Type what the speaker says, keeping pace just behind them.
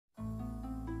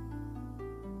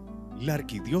La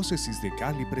Arquidiócesis de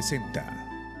Cali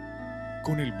presenta,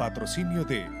 con el patrocinio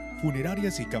de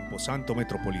Funerarias y Camposanto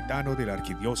Metropolitano de la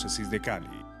Arquidiócesis de Cali.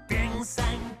 Piensa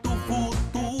en tu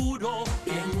futuro,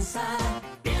 piensa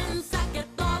que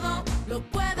todo lo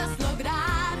puedas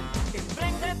lograr.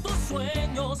 Emprende tus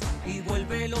sueños y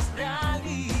vuélvelos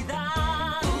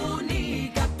realidad.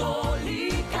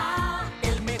 Unicatólica,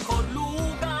 el mejor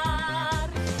lugar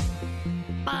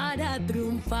para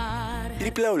triunfar.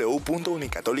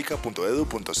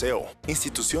 www.unicatólica.edu.co,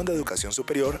 Institución de Educación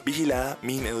Superior vigilada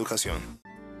Mineducación.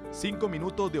 5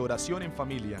 minutos de oración en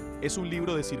familia es un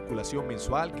libro de circulación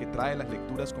mensual que trae las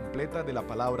lecturas completas de la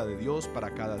palabra de Dios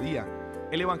para cada día,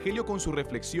 el Evangelio con su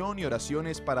reflexión y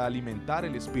oraciones para alimentar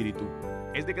el espíritu.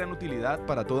 Es de gran utilidad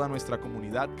para toda nuestra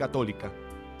comunidad católica.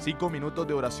 5 minutos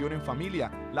de oración en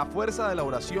familia, la fuerza de la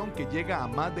oración que llega a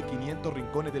más de 500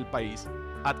 rincones del país.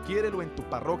 Adquiérelo en tu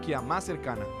parroquia más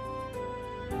cercana.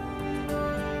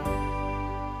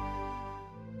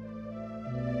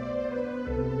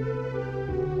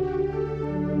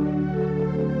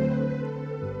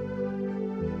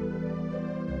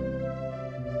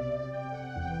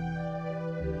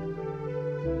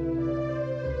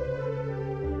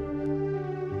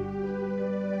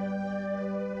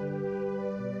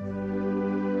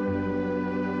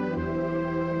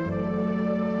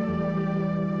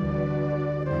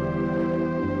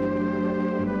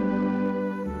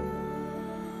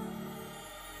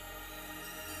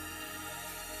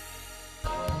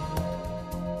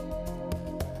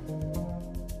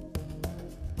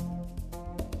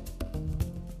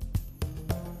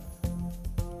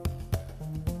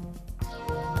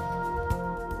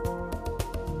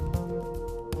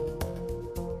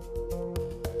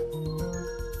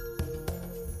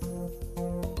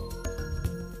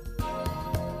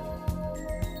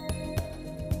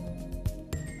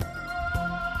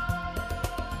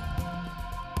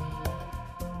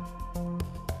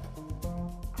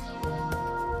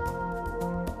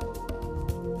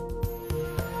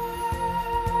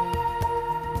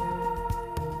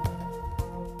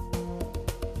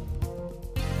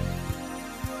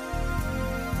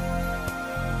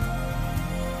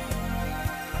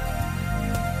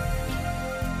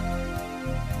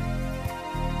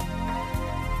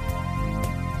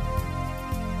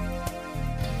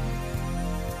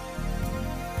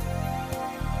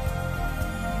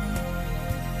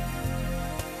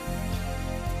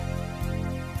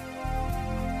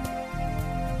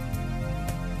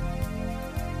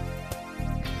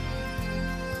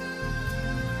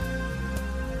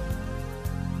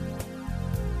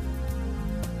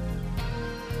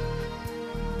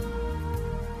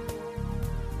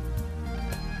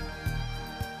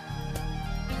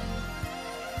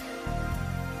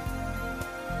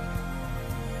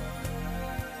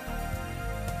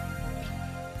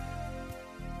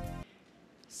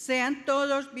 Sean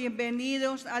todos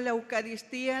bienvenidos a la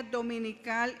Eucaristía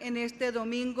dominical en este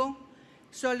domingo,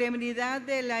 Solemnidad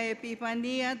de la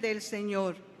Epifanía del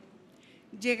Señor.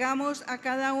 Llegamos a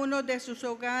cada uno de sus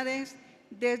hogares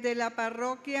desde la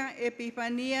parroquia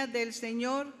Epifanía del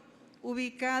Señor,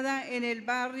 ubicada en el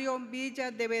barrio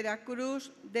Villas de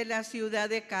Veracruz de la ciudad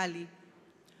de Cali.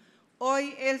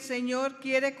 Hoy el Señor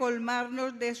quiere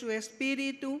colmarnos de su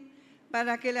espíritu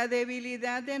para que la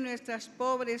debilidad de nuestras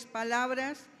pobres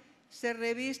palabras se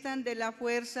revistan de la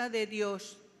fuerza de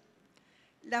Dios.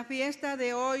 La fiesta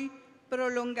de hoy,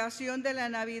 prolongación de la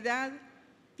Navidad,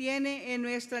 tiene en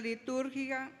nuestra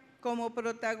liturgia como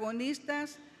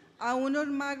protagonistas a unos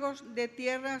magos de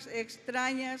tierras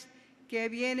extrañas que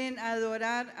vienen a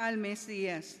adorar al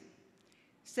Mesías.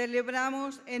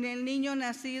 Celebramos en el niño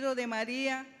nacido de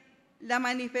María la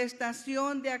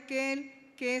manifestación de aquel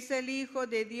que es el Hijo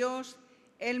de Dios,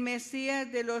 el Mesías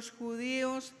de los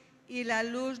judíos y la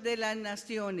luz de las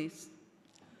naciones.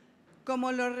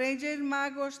 Como los reyes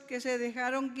magos que se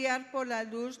dejaron guiar por la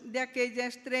luz de aquella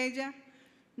estrella,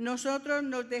 nosotros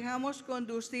nos dejamos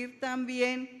conducir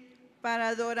también para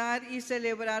adorar y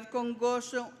celebrar con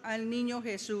gozo al niño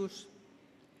Jesús.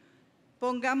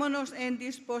 Pongámonos en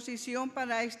disposición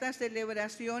para esta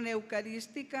celebración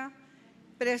eucarística,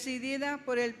 presidida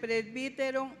por el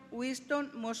presbítero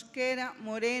Winston Mosquera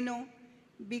Moreno,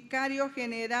 vicario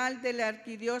general de la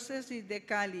Arquidiócesis de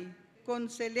Cali.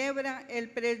 Concelebra el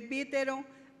presbítero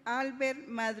Albert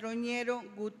Madroñero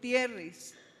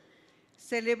Gutiérrez.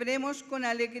 Celebremos con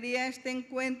alegría este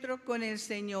encuentro con el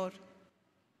Señor.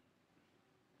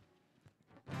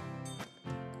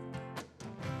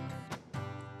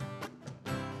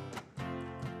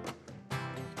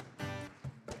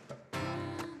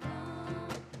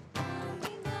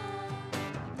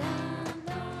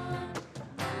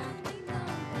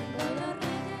 Cuando los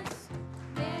reyes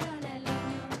vieron la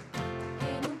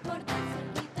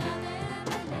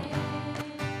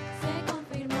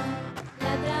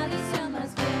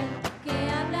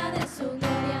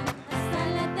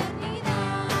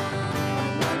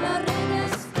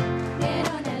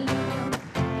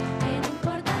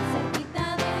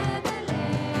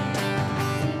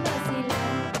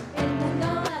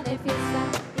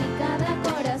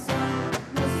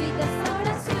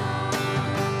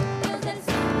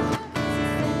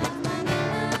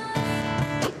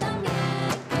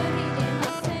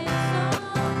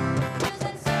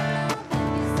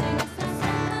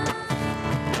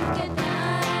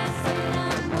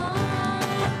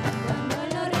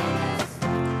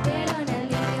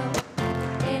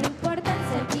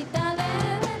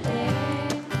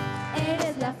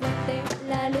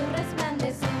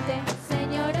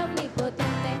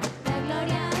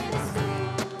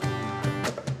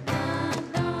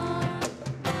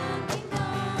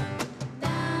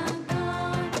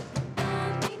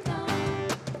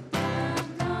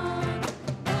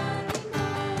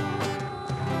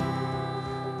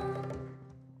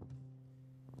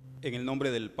En el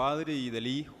nombre del Padre, y del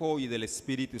Hijo, y del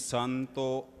Espíritu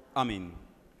Santo. Amén.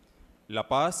 La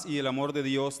paz y el amor de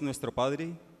Dios nuestro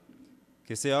Padre,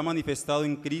 que se ha manifestado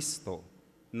en Cristo,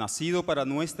 nacido para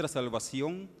nuestra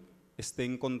salvación,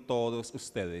 estén con todos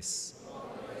ustedes.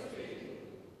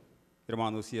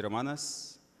 Hermanos y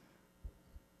hermanas,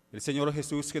 el Señor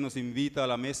Jesús, que nos invita a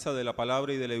la mesa de la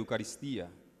palabra y de la Eucaristía,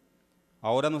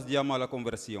 ahora nos llama a la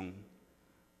conversión.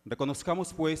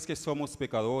 Reconozcamos pues que somos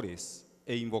pecadores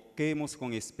e invoquemos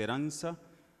con esperanza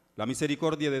la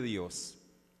misericordia de Dios.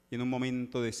 Y en un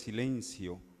momento de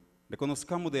silencio,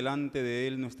 reconozcamos delante de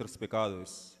Él nuestros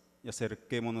pecados y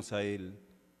acerquémonos a Él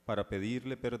para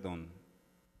pedirle perdón.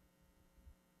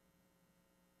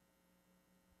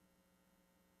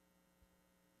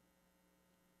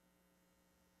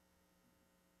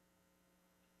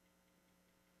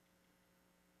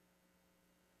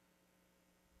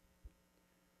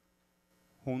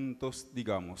 Juntos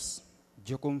digamos: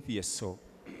 yo confieso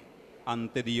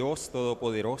ante Dios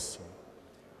Todopoderoso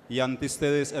y ante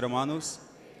ustedes, hermanos,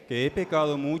 que he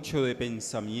pecado mucho de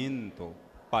pensamiento,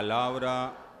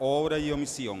 palabra, obra y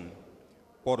omisión,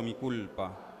 por mi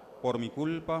culpa, por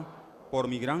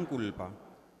mi gran culpa.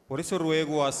 Por eso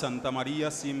ruego a Santa María,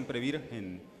 siempre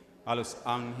Virgen, a los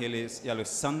ángeles y a los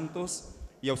santos,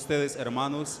 y a ustedes,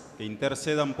 hermanos, que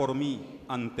intercedan por mí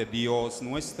ante Dios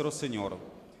nuestro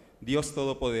Señor. Dios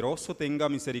Todopoderoso tenga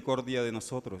misericordia de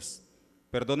nosotros,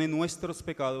 perdone nuestros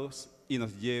pecados y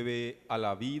nos lleve a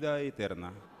la vida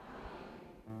eterna.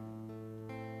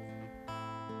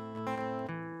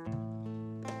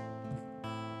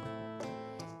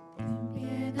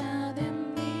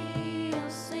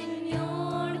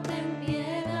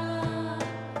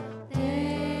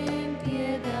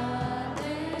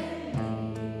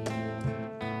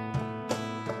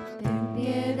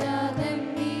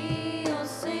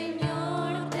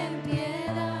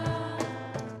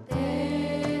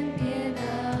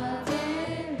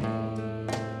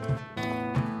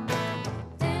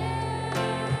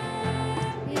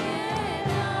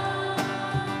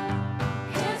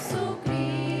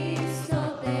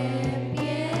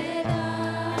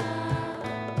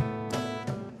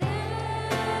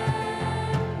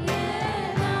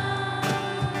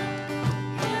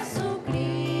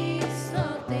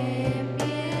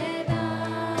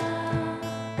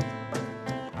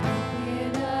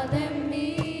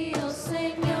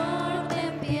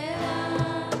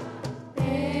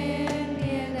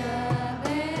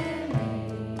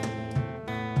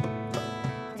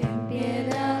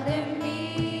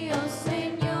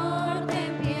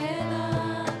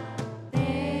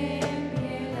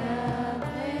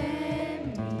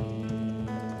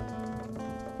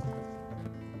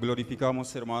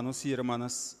 Glorificamos, hermanos y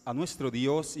hermanas, a nuestro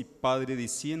Dios y Padre,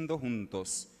 diciendo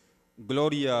juntos: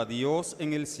 gloria a Dios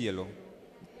en el cielo,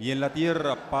 y en la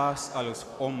tierra paz a los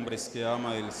hombres que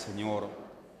ama el Señor.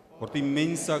 Por tu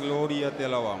inmensa gloria te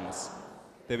alabamos,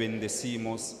 te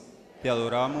bendecimos, te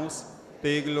adoramos,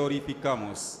 te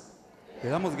glorificamos. Te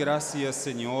damos gracias,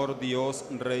 Señor Dios,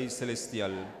 Rey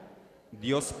celestial,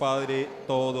 Dios Padre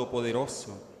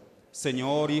todopoderoso,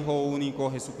 Señor Hijo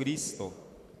único Jesucristo,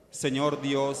 Señor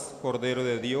Dios, Cordero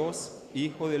de Dios,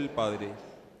 Hijo del Padre,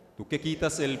 tú que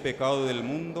quitas el pecado del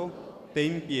mundo,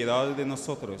 ten piedad de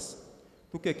nosotros.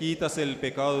 Tú que quitas el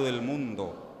pecado del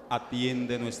mundo,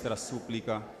 atiende nuestra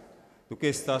súplica. Tú que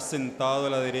estás sentado a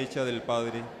la derecha del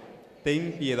Padre,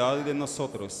 ten piedad de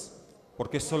nosotros,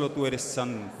 porque solo tú eres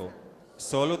santo,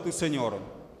 solo tú, Señor,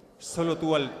 solo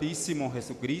tú, Altísimo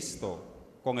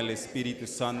Jesucristo, con el Espíritu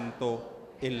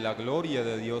Santo, en la gloria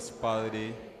de Dios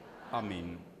Padre.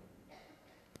 Amén.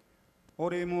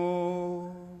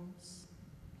 Oremos.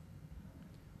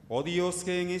 Oh Dios,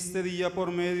 que en este día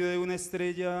por medio de una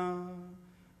estrella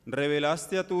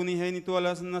revelaste a tu unigénito a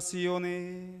las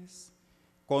naciones,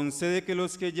 concede que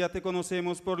los que ya te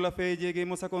conocemos por la fe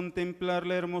lleguemos a contemplar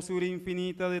la hermosura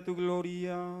infinita de tu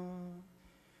gloria.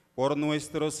 Por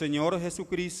nuestro Señor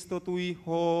Jesucristo, tu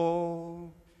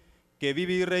Hijo, que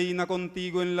vive y reina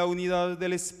contigo en la unidad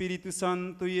del Espíritu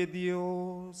Santo y de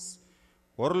Dios,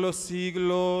 por los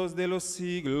siglos de los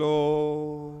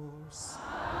siglos.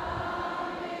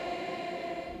 Amén.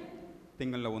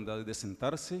 Tengan la bondad de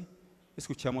sentarse.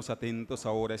 Escuchamos atentos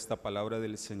ahora esta palabra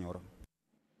del Señor.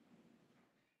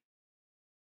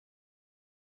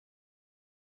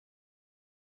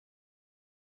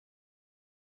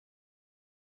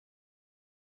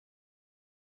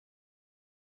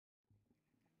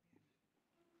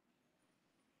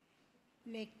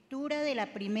 Lectura de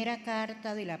la primera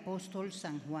carta del apóstol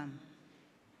San Juan.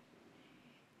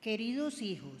 Queridos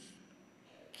hijos,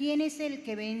 ¿quién es el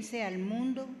que vence al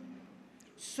mundo?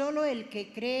 Solo el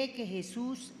que cree que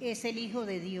Jesús es el Hijo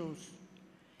de Dios.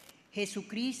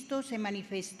 Jesucristo se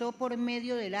manifestó por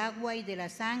medio del agua y de la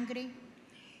sangre.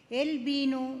 Él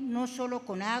vino no solo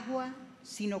con agua,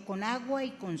 sino con agua y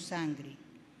con sangre.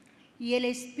 Y el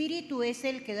Espíritu es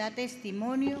el que da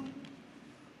testimonio,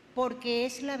 porque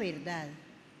es la verdad.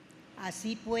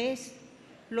 Así pues,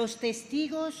 los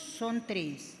testigos son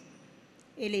tres: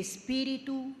 el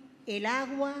Espíritu, el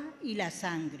agua y la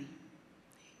sangre.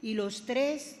 Y los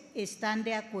tres están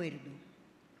de acuerdo.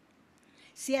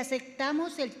 Si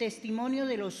aceptamos el testimonio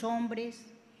de los hombres,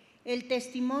 el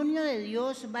testimonio de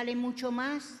Dios vale mucho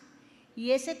más,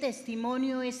 y ese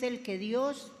testimonio es el que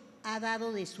Dios ha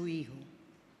dado de su Hijo.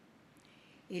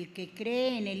 El que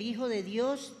cree en el Hijo de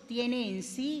Dios tiene en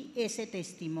sí ese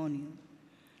testimonio.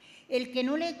 El que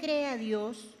no le cree a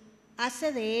Dios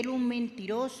hace de él un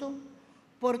mentiroso,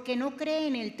 porque no cree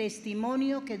en el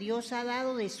testimonio que Dios ha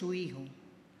dado de su Hijo.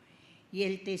 Y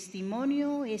el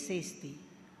testimonio es este: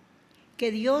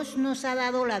 que Dios nos ha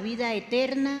dado la vida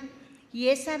eterna, y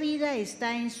esa vida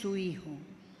está en su Hijo.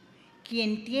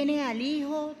 Quien tiene al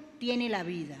Hijo tiene la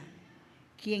vida.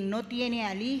 Quien no tiene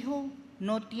al Hijo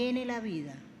no tiene la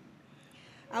vida.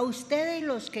 A ustedes,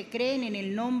 los que creen en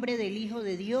el nombre del Hijo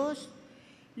de Dios,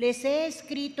 les he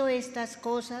escrito estas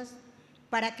cosas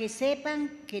para que sepan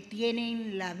que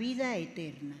tienen la vida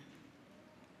eterna.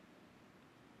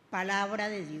 Palabra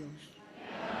de Dios.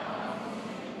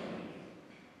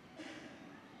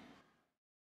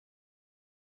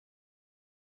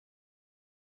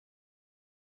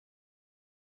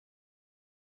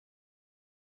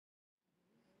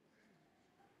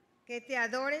 Que te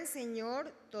adoren,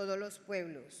 Señor, todos los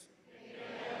pueblos.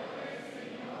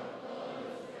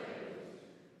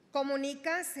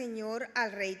 Comunica, Señor,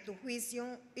 al Rey tu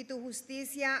juicio y tu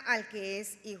justicia al que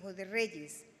es Hijo de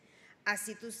Reyes.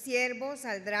 Así tu siervo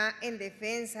saldrá en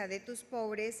defensa de tus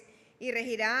pobres y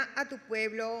regirá a tu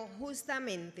pueblo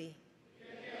justamente.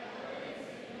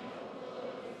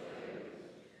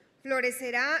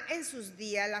 Florecerá en sus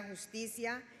días la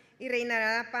justicia y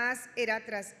reinará la paz era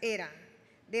tras era.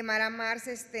 De mar a mar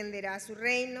se extenderá su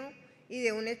reino y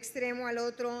de un extremo al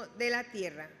otro de la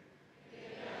tierra.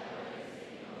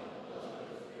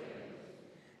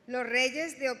 Los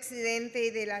reyes de Occidente y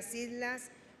de las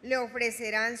islas le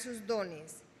ofrecerán sus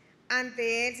dones.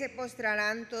 Ante él se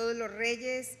postrarán todos los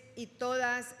reyes y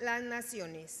todas las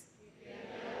naciones.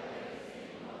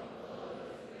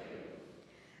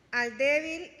 Al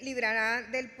débil librará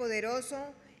del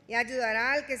poderoso y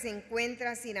ayudará al que se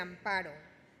encuentra sin amparo.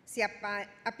 Se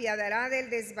apiadará del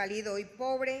desvalido y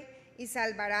pobre y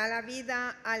salvará la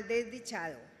vida al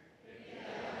desdichado.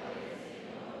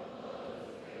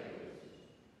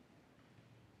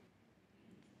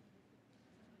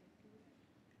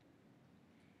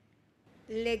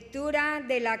 Lectura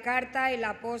de la carta del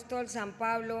apóstol San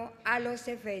Pablo a los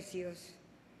Efesios.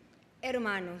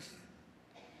 Hermanos,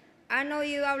 han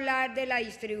oído hablar de la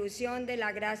distribución de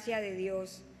la gracia de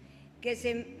Dios, que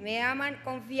se me ha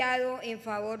confiado en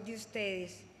favor de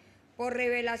ustedes. Por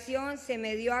revelación se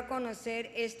me dio a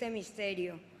conocer este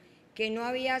misterio, que no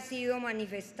había sido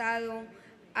manifestado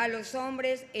a los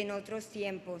hombres en otros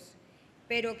tiempos,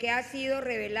 pero que ha sido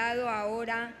revelado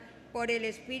ahora por el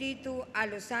Espíritu a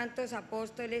los santos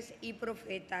apóstoles y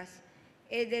profetas,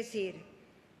 es decir,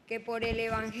 que por el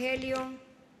Evangelio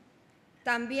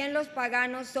también los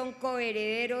paganos son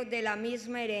coherederos de la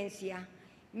misma herencia,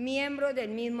 miembros del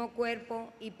mismo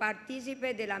cuerpo y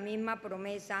partícipes de la misma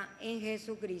promesa en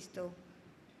Jesucristo.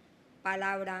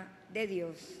 Palabra de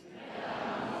Dios.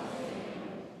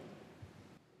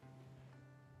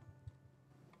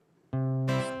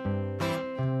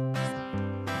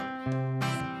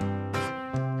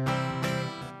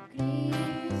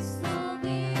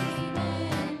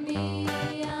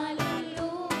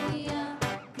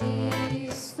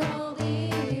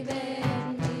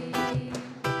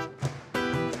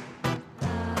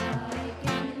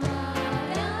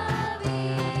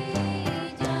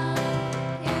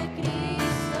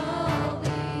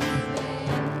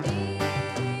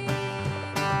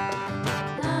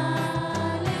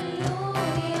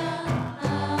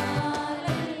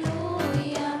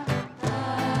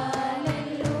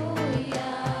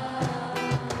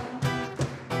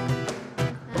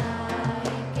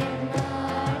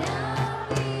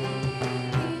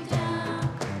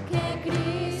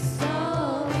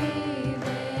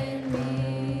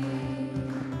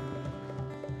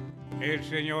 El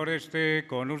Señor esté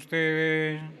con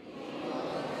ustedes.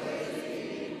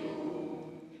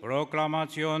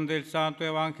 Proclamación del Santo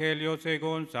Evangelio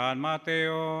según San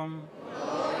Mateo.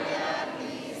 Gloria a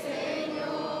ti,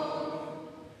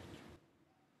 Señor.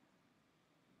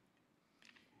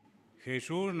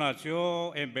 Jesús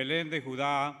nació en Belén de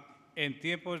Judá en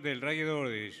tiempos del rey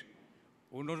Herodes.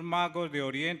 Unos magos de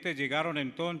Oriente llegaron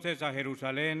entonces a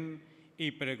Jerusalén y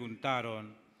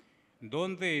preguntaron: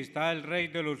 ¿dónde está el rey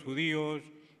de los judíos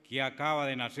que acaba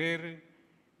de nacer?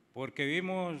 Porque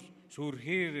vimos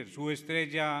surgir su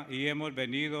estrella y hemos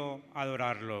venido a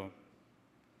adorarlo.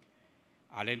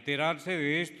 Al enterarse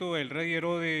de esto, el rey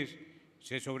Herodes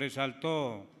se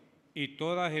sobresaltó y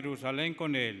toda Jerusalén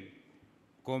con él.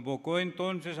 Convocó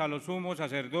entonces a los sumos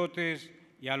sacerdotes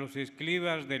y a los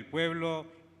escribas del pueblo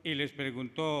y les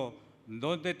preguntó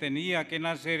dónde tenía que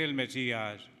nacer el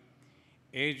Mesías.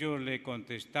 Ellos le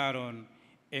contestaron: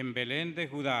 en Belén de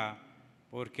Judá,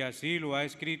 porque así lo ha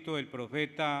escrito el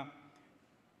profeta: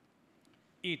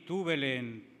 y tú,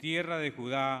 Belén, tierra de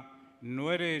Judá,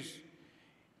 no eres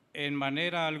en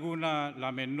manera alguna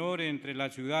la menor entre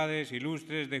las ciudades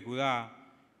ilustres de Judá,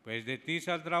 pues de ti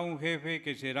saldrá un jefe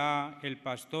que será el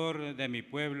pastor de mi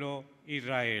pueblo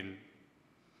Israel.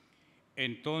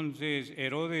 Entonces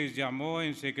Herodes llamó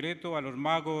en secreto a los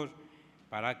magos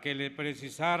para que le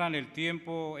precisaran el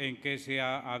tiempo en que se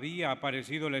había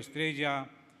aparecido la estrella,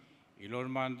 y los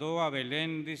mandó a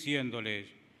Belén diciéndoles: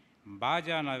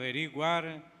 vayan a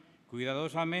averiguar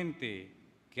cuidadosamente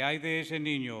qué hay de ese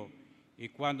niño, y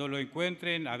cuando lo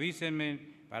encuentren avísenme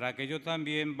para que yo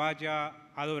también vaya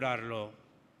a adorarlo.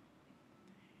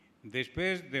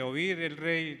 Después de oír el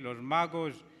rey, los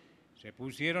magos se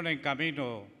pusieron en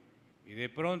camino, y de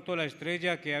pronto la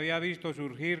estrella que había visto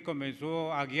surgir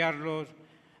comenzó a guiarlos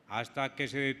hasta que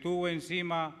se detuvo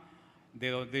encima de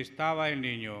donde estaba el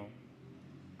niño.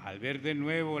 Al ver de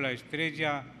nuevo la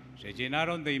estrella, se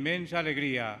llenaron de inmensa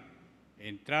alegría.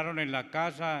 Entraron en la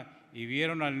casa y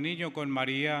vieron al niño con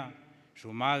María,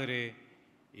 su madre,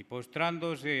 y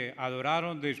postrándose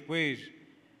adoraron. Después,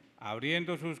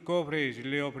 abriendo sus cofres,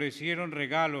 le ofrecieron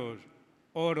regalos,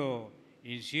 oro,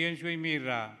 incienso y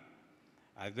mirra.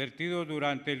 Advertidos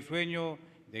durante el sueño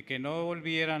de que no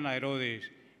volvieran a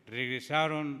Herodes,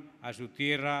 regresaron a su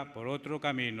tierra por otro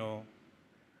camino.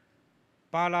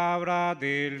 Palabra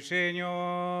del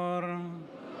Señor.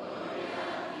 Gloria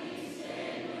a ti,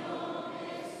 Señor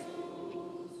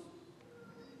Jesús.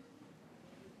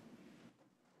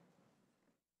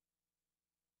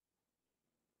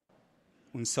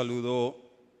 Un saludo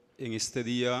en este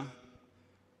día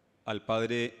al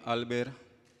Padre Albert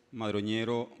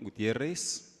Madroñero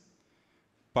Gutiérrez,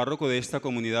 párroco de esta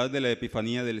comunidad de la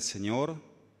Epifanía del Señor.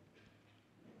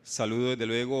 Saludo desde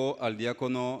luego al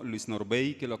diácono Luis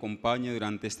Norbey, que lo acompaña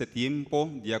durante este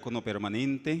tiempo, diácono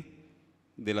permanente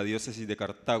de la Diócesis de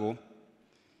Cartago.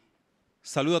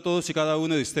 Saludo a todos y cada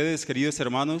uno de ustedes, queridos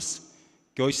hermanos,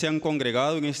 que hoy se han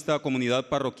congregado en esta comunidad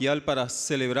parroquial para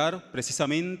celebrar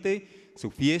precisamente su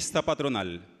fiesta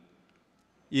patronal.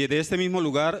 Y desde este mismo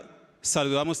lugar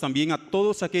saludamos también a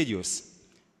todos aquellos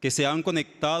que se han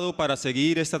conectado para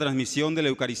seguir esta transmisión de la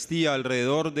Eucaristía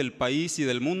alrededor del país y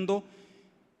del mundo,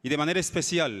 y de manera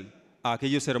especial a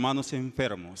aquellos hermanos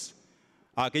enfermos,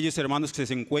 a aquellos hermanos que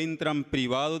se encuentran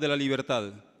privados de la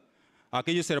libertad, a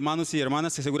aquellos hermanos y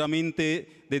hermanas que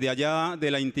seguramente desde allá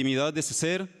de la intimidad de su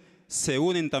ser se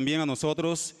unen también a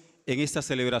nosotros en esta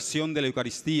celebración de la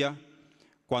Eucaristía,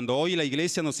 cuando hoy la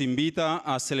Iglesia nos invita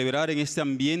a celebrar en este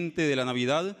ambiente de la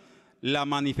Navidad la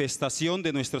manifestación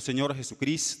de nuestro Señor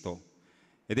Jesucristo,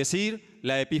 es decir,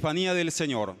 la Epifanía del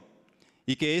Señor,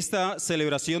 y que esta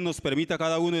celebración nos permita a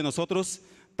cada uno de nosotros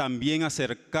también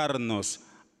acercarnos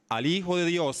al Hijo de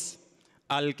Dios,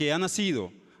 al que ha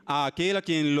nacido, a aquel a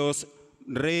quien los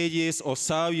reyes o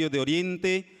sabios de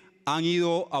Oriente han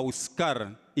ido a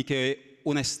buscar y que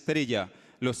una estrella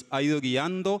los ha ido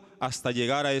guiando hasta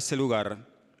llegar a ese lugar.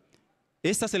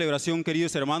 Esta celebración,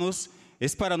 queridos hermanos,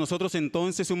 es para nosotros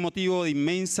entonces un motivo de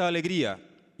inmensa alegría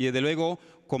y desde luego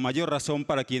con mayor razón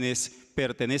para quienes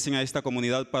pertenecen a esta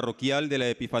comunidad parroquial de la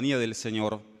Epifanía del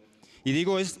Señor. Y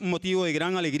digo, es un motivo de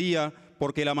gran alegría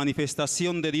porque la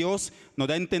manifestación de Dios nos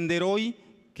da a entender hoy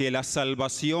que la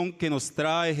salvación que nos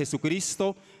trae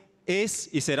Jesucristo es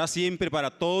y será siempre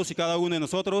para todos y cada uno de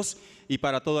nosotros y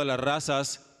para todas las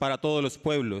razas, para todos los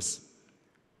pueblos.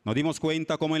 Nos dimos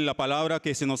cuenta cómo en la palabra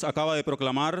que se nos acaba de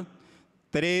proclamar,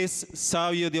 3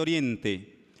 sabios de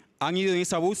Oriente han ido en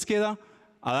esa búsqueda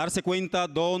a darse cuenta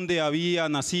dónde había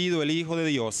nacido el Hijo de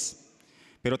Dios.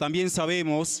 Pero también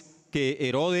sabemos que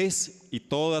Herodes y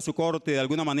toda su corte de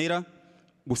alguna manera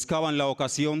buscaban la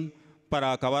ocasión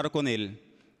para acabar con él.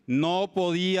 No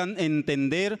podían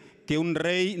entender que un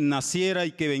rey naciera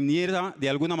y que viniera de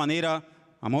alguna manera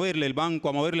a moverle el banco,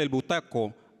 a moverle el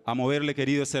butaco, a moverle,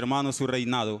 queridos hermanos, su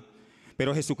reinado.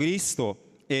 Pero Jesucristo,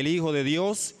 el Hijo de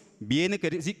Dios, viene,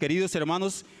 queridos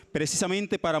hermanos,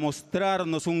 precisamente para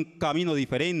mostrarnos un camino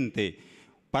diferente,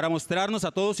 para mostrarnos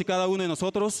a todos y cada uno de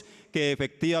nosotros que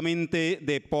efectivamente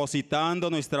depositando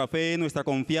nuestra fe, nuestra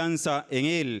confianza en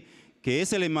Él, que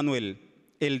es el Emmanuel,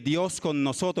 el Dios con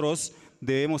nosotros,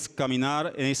 debemos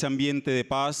caminar en ese ambiente de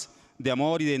paz, de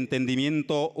amor y de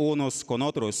entendimiento unos con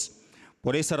otros.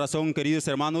 Por esa razón, queridos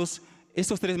hermanos,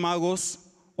 estos tres magos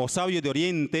o sabios de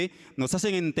Oriente nos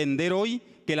hacen entender hoy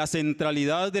que la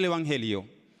centralidad del Evangelio,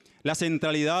 la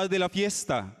centralidad de la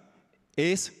fiesta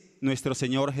es nuestro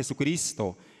Señor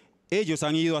Jesucristo. Ellos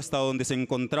han ido hasta donde se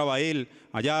encontraba Él,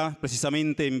 allá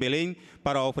precisamente en Belén,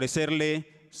 para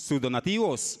ofrecerle sus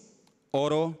donativos,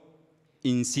 oro,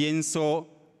 incienso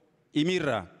y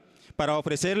mirra. Para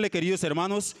ofrecerle, queridos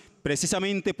hermanos,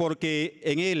 precisamente porque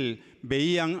en Él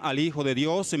veían al Hijo de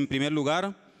Dios en primer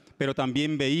lugar, pero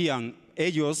también veían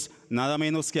ellos nada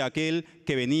menos que aquel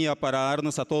que venía para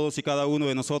darnos a todos y cada uno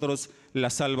de nosotros la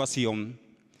salvación.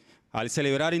 Al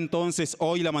celebrar entonces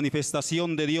hoy la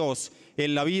manifestación de Dios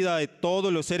en la vida de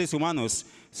todos los seres humanos,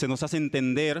 se nos hace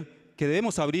entender que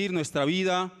debemos abrir nuestra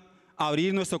vida,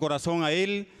 abrir nuestro corazón a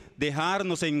Él,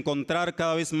 dejarnos encontrar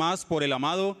cada vez más por el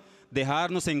amado,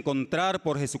 dejarnos encontrar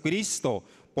por Jesucristo,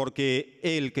 porque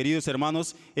Él, queridos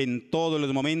hermanos, en todos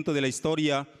los momentos de la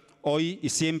historia, hoy y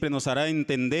siempre nos hará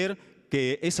entender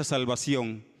que esa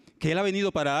salvación que Él ha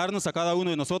venido para darnos a cada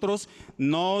uno de nosotros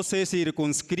no se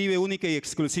circunscribe única y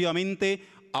exclusivamente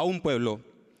a un pueblo.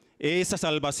 Esa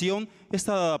salvación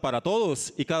está dada para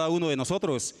todos y cada uno de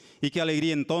nosotros. Y qué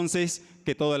alegría entonces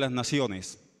que todas las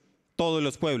naciones, todos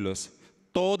los pueblos,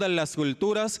 todas las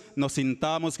culturas nos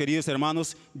sintamos, queridos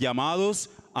hermanos,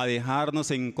 llamados a dejarnos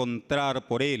encontrar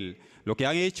por Él. Lo que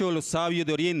han hecho los sabios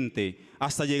de Oriente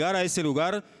hasta llegar a ese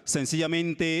lugar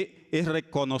sencillamente es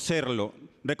reconocerlo,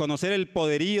 reconocer el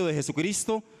poderío de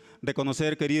Jesucristo,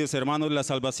 reconocer, queridos hermanos, la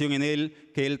salvación en Él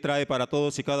que Él trae para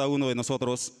todos y cada uno de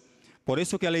nosotros. Por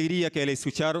eso qué alegría que al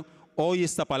escuchar hoy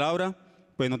esta palabra,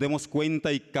 pues nos demos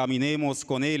cuenta y caminemos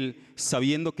con Él,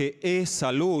 sabiendo que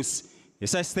esa luz,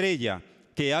 esa estrella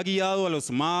que ha guiado a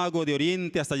los magos de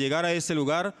Oriente hasta llegar a ese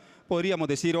lugar, podríamos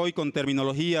decir hoy con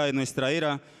terminología de nuestra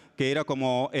era, que era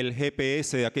como el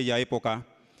GPS de aquella época.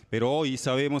 Pero hoy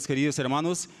sabemos, queridos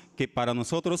hermanos, que para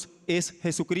nosotros es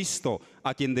Jesucristo,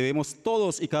 a quien debemos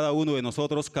todos y cada uno de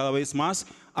nosotros cada vez más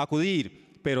acudir,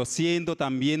 pero siendo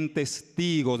también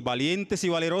testigos valientes y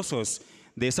valerosos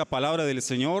de esa palabra del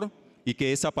Señor, y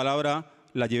que esa palabra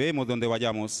la llevemos donde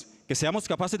vayamos, que seamos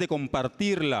capaces de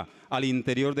compartirla al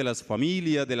interior de las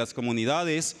familias, de las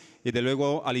comunidades y de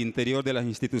luego al interior de las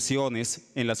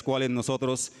instituciones en las cuales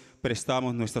nosotros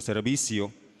prestamos nuestro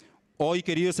servicio. Hoy,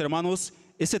 queridos hermanos,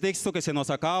 ese texto que se nos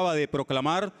acaba de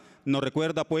proclamar nos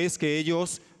recuerda pues que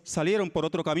ellos salieron por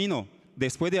otro camino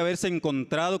después de haberse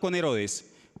encontrado con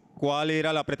Herodes. ¿Cuál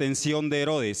era la pretensión de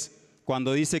Herodes?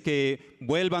 Cuando dice que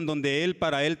vuelvan donde él,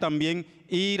 para él también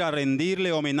ir a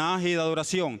rendirle homenaje y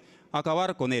adoración,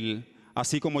 acabar con él,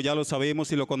 así como ya lo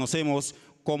sabemos y lo conocemos,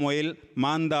 como él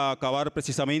manda a acabar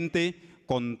precisamente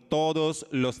con todos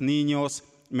los niños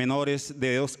menores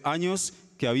de 2 años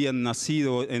que habían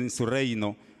nacido en su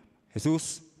reino.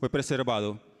 Jesús fue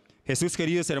preservado. Jesús,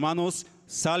 queridos hermanos,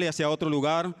 sale hacia otro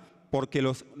lugar porque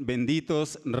los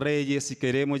benditos reyes, si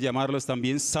queremos llamarlos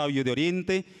también sabios de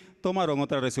Oriente, tomaron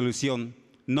otra resolución: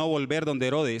 no volver donde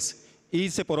Herodes,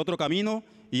 irse por otro camino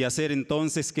y hacer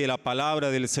entonces que la palabra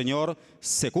del Señor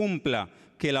se cumpla,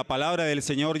 que la palabra del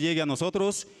Señor llegue a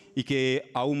nosotros y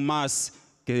que aún más,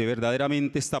 que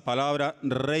verdaderamente esta palabra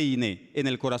reine en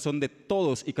el corazón de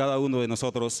todos y cada uno de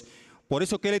nosotros. Por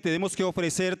eso, ¿qué le tenemos que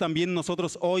ofrecer también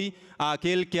nosotros hoy a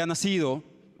aquel que ha nacido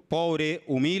pobre,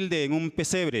 humilde, en un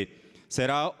pesebre?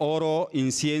 ¿Será oro,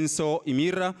 incienso y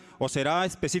mirra? ¿O será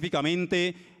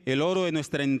específicamente el oro de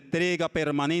nuestra entrega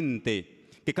permanente?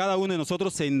 Que cada uno de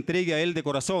nosotros se entregue a Él de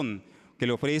corazón, que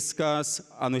le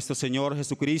ofrezcas a nuestro Señor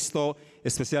Jesucristo,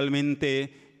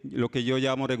 especialmente lo que yo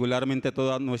llamo regularmente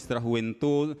toda nuestra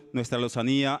juventud, nuestra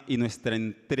lozanía y nuestra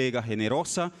entrega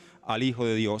generosa al Hijo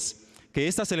de Dios. Que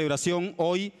esta celebración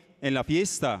hoy, en la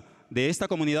fiesta de esta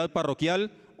comunidad parroquial,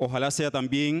 ojalá sea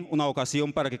también una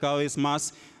ocasión para que cada vez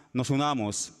más nos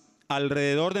unamos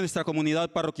alrededor de nuestra comunidad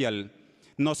parroquial.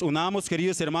 Nos unamos,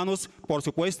 queridos hermanos, por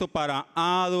supuesto, para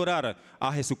adorar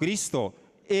a Jesucristo.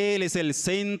 Él es el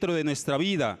centro de nuestra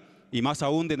vida y más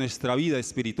aún de nuestra vida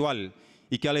espiritual.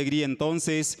 Y qué alegría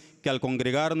entonces que al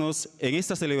congregarnos en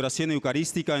esta celebración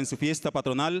eucarística en su fiesta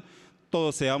patronal,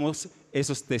 todos seamos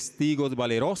esos testigos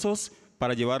valerosos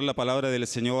para llevar la palabra del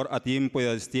Señor a tiempo y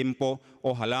a destiempo,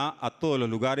 ojalá a todos los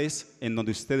lugares en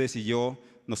donde ustedes y yo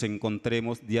nos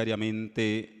encontremos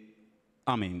diariamente.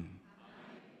 Amén.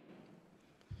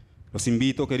 Los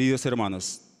invito, queridos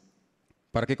hermanos,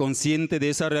 para que consciente de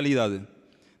esa realidad,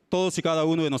 todos y cada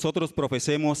uno de nosotros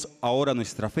profesemos ahora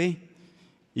nuestra fe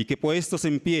y que puestos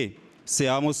en pie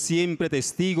seamos siempre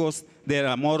testigos del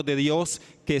amor de Dios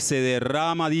que se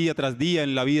derrama día tras día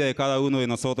en la vida de cada uno de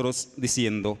nosotros,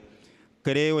 diciendo: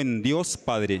 creo en Dios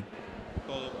Padre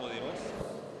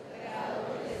Todopoderoso,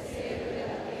 Creador del cielo y de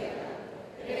la tierra.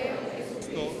 Creo en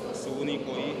Jesucristo, su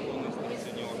único Hijo, nuestro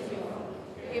Señor,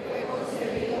 que fue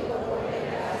concebido por obra y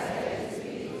gracia del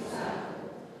Espíritu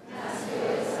Santo, nació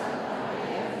de Santa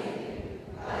María Virgen,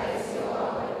 padeció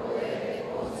bajo el poder de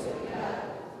Poncio Pilato,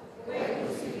 fue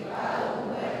crucificado,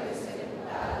 muerto y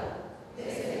sepultado,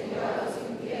 descendió a los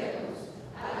infiernos,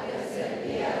 al tercer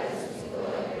día resucitó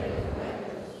de entre los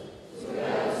muertos, subió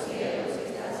a los cielos y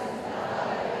está sentado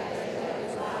a la derecha de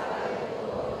Dios Padre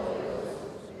Todopoderoso.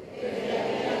 Desde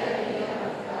allí vendrá a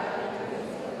juzgar a los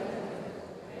vivos y a los muertos.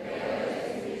 Creo en el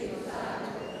Espíritu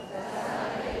Santo, la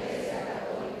Santa Iglesia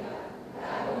Católica,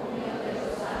 la comunión de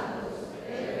los santos,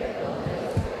 el perdón de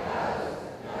los pecados,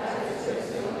 la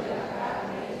resurrección de la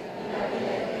carne y la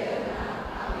vida eterna.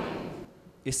 Amén.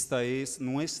 Esta es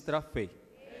nuestra fe.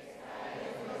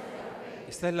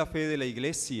 Esta es la fe de la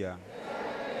Iglesia,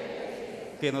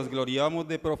 que nos gloriamos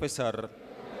de profesar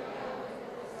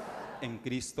en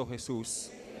Cristo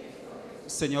Jesús,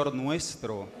 Señor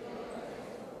nuestro.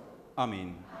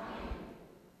 Amén.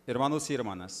 Hermanos y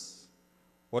hermanas,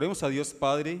 oremos a Dios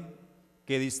Padre,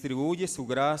 que distribuye su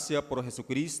gracia por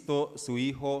Jesucristo, su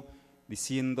Hijo,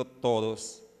 diciendo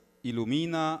todos: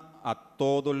 ilumina a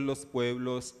todos los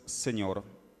pueblos, Señor.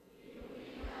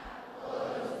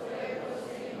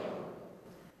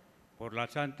 Por la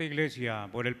Santa Iglesia,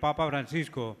 por el Papa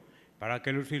Francisco, para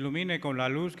que los ilumine con la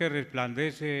luz que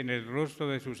resplandece en el rostro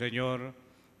de su Señor,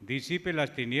 disipe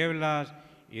las tinieblas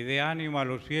y dé ánimo a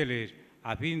los fieles,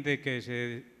 a fin de que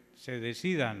se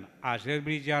decidan a hacer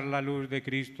brillar la luz de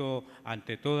Cristo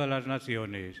ante todas las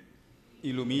naciones.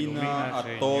 Ilumina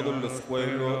a todos los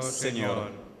pueblos, Señor.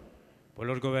 Por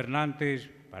los gobernantes,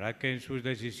 para que en sus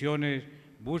decisiones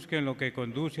busquen lo que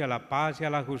conduce a la paz y a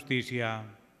la justicia.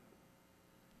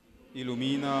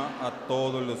 Ilumina a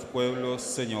todos los pueblos,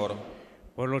 Señor.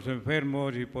 Por los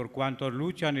enfermos y por cuantos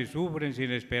luchan y sufren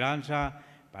sin esperanza,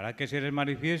 para que se les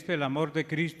manifieste el amor de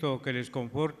Cristo que les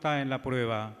conforta en la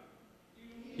prueba.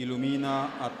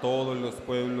 Ilumina a todos los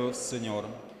pueblos, Señor.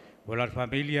 Por las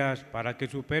familias, para que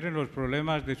superen los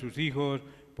problemas de sus hijos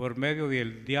por medio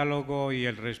del diálogo y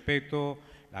el respeto,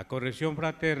 la corrección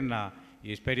fraterna,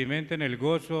 y experimenten el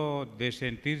gozo de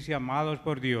sentirse amados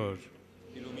por Dios.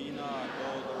 Ilumina a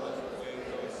todos los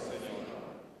pueblos, Señor.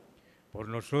 Por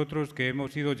nosotros que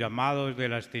hemos sido llamados de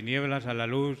las tinieblas a la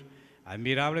luz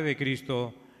admirable de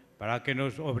Cristo, para que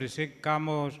nos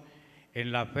ofrezcamos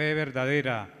en la fe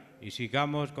verdadera y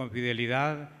sigamos con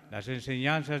fidelidad las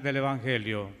enseñanzas del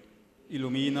Evangelio.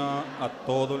 Ilumina a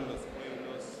todos los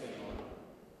pueblos, Señor.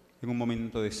 En un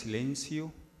momento de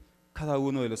silencio, cada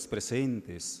uno de los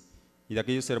presentes y de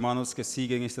aquellos hermanos que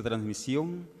siguen esta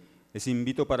transmisión, les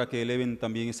invito para que eleven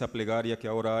también esa plegaria que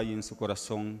ahora hay en su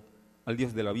corazón al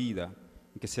Dios de la vida,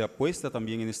 y que sea puesta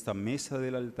también en esta mesa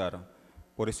del altar.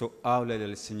 Por eso, háblale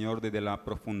al Señor desde la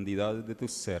profundidad de tu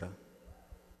ser.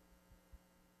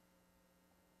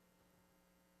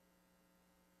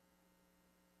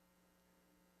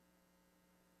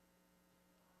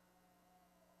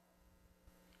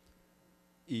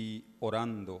 Y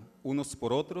orando unos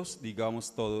por otros,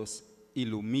 digamos todos: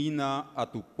 ilumina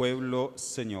a tu pueblo,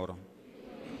 Señor.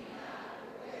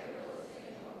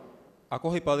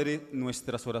 Acoge, Padre,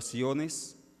 nuestras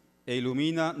oraciones e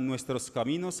ilumina nuestros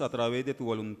caminos a través de tu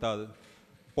voluntad.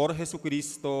 Por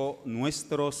Jesucristo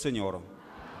nuestro Señor.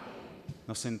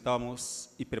 Nos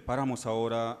sentamos y preparamos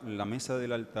ahora la mesa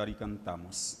del altar y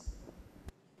cantamos.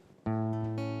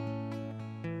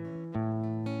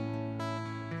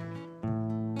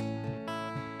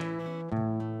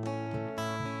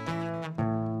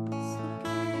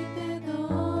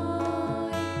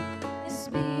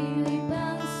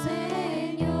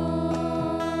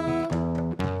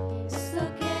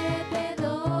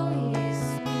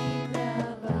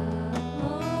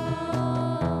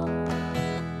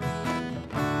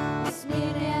 Es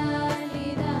mi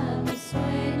realidad, mi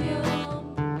sueño.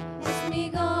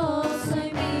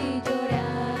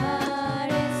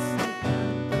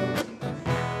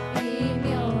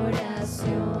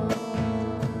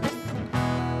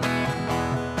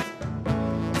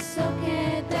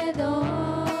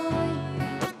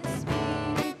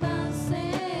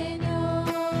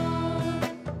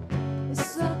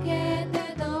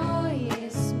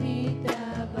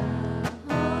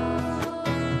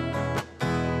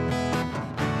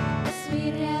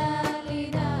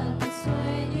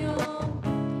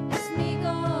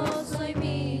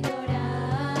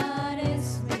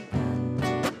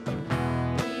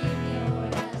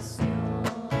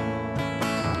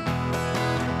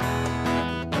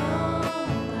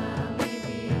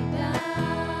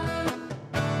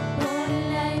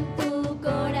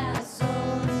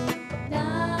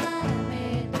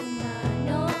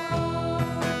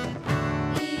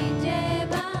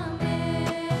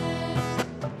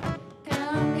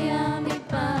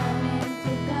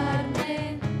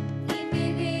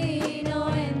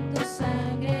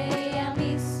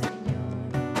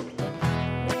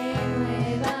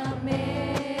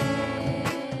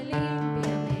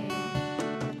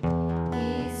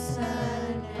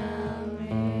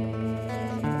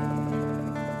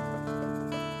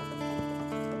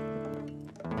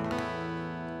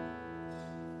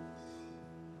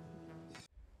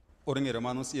 Oren,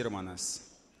 hermanos y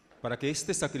hermanas, para que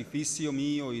este sacrificio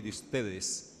mío y de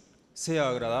ustedes sea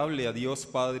agradable a Dios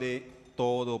Padre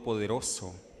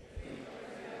Todopoderoso.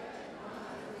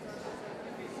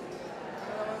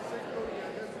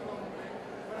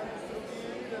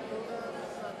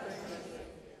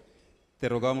 Te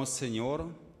rogamos, Señor,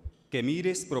 que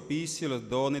mires propicio los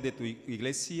dones de tu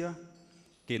iglesia,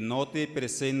 que no te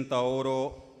presenta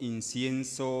oro,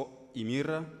 incienso y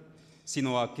mirra,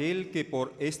 sino aquel que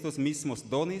por estos mismos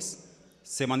dones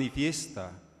se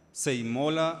manifiesta, se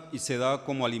inmola y se da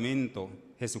como alimento,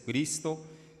 Jesucristo,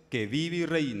 que vive y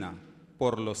reina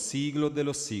por los siglos de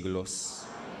los siglos.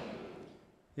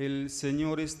 Amén. El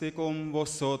Señor esté con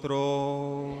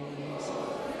vosotros.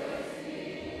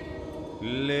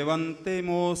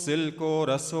 Levantemos el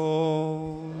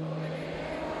corazón.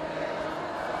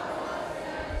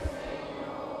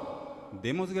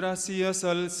 Demos gracias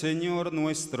al Señor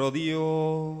nuestro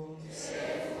Dios.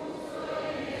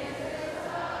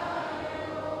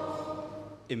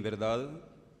 En verdad,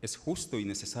 es justo y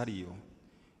necesario.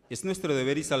 Es nuestro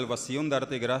deber y salvación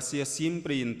darte gracias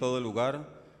siempre y en todo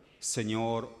lugar,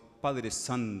 Señor Padre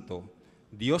Santo,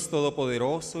 Dios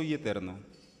Todopoderoso y Eterno,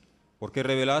 porque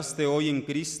revelaste hoy en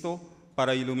Cristo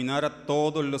para iluminar a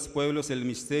todos los pueblos el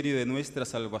misterio de nuestra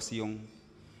salvación.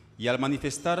 Y al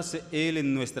manifestarse Él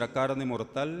en nuestra carne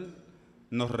mortal,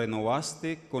 nos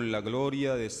renovaste con la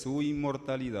gloria de su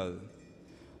inmortalidad.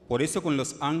 Por eso con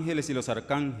los ángeles y los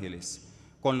arcángeles,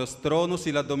 con los tronos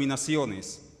y las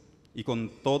dominaciones, y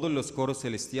con todos los coros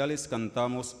celestiales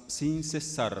cantamos sin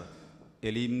cesar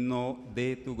el himno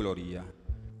de tu gloria.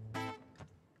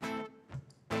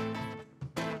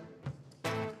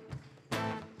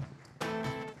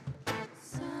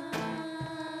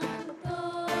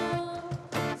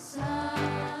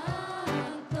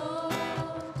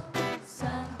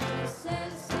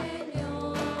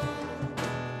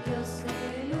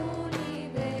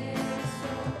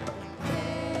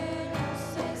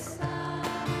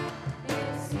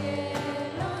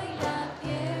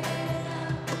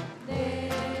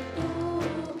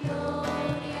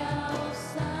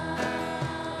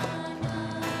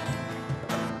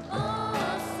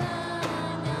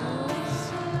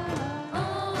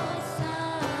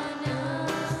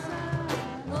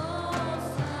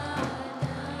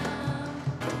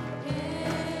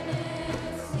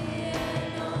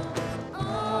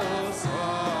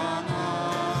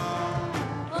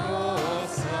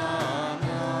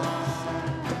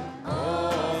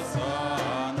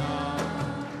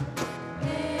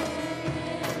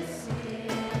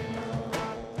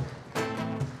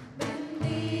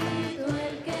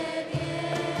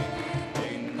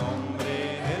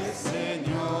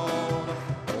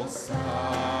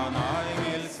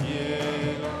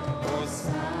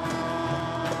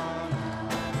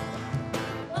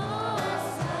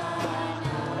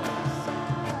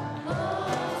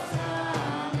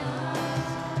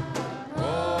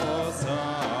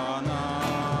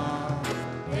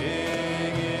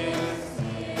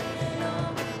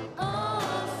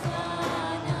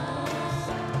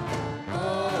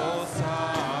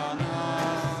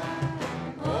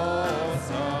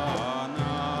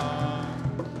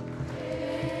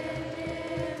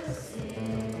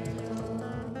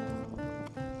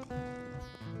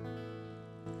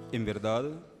 En verdad,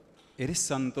 eres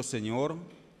santo, Señor,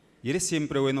 y eres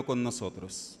siempre bueno con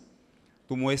nosotros.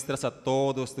 Tú muestras a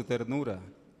todos tu ternura,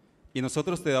 y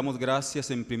nosotros te damos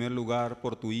gracias en primer lugar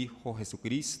por tu Hijo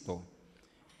Jesucristo.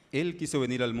 Él quiso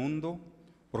venir al mundo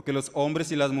porque los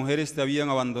hombres y las mujeres te habían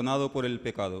abandonado por el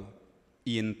pecado,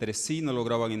 y entre sí no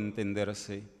lograban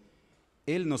entenderse.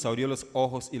 Él nos abrió los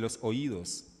ojos y los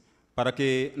oídos para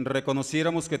que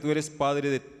reconociéramos que tú eres Padre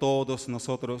de todos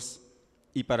nosotros,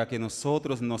 y para que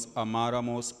nosotros nos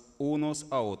amáramos unos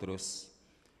a otros.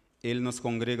 Él nos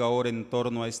congrega ahora en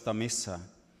torno a esta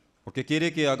mesa, porque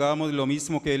quiere que hagamos lo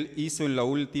mismo que Él hizo en la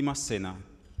última cena.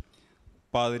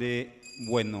 Padre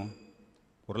bueno,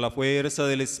 por la fuerza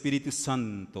del Espíritu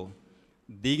Santo,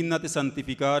 dígnate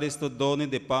santificar estos dones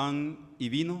de pan y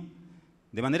vino,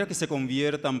 de manera que se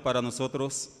conviertan para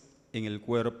nosotros en el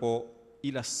cuerpo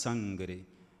y la sangre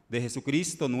de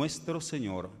Jesucristo nuestro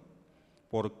Señor,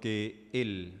 porque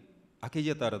Él,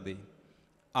 aquella tarde,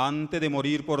 antes de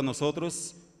morir por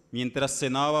nosotros, mientras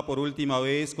cenaba por última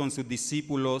vez con sus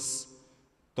discípulos,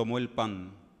 tomó el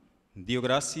pan, dio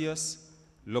gracias,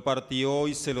 lo partió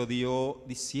y se lo dio,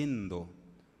 diciendo: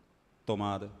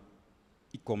 tomad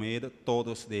y comed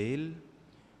todos de él,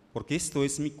 porque esto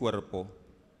es mi cuerpo,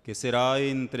 que será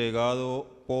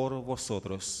entregado por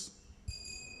vosotros.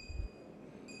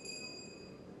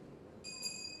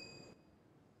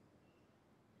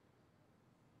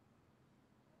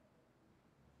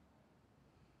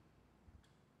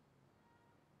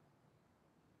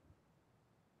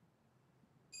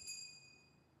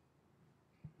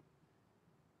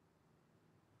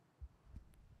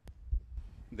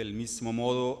 Del mismo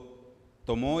modo,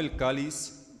 tomó el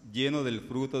cáliz lleno del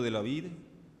fruto de la vid,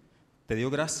 te dio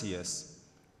gracias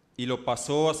y lo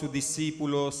pasó a sus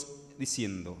discípulos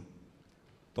diciendo: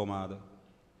 tomad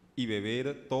y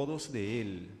bebed todos de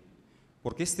él,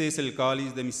 porque este es el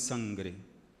cáliz de mi sangre,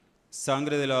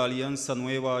 sangre de la alianza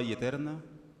nueva y eterna,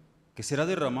 que será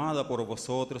derramada por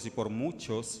vosotros y por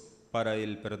muchos para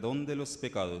el perdón de los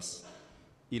pecados.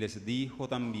 Y les dijo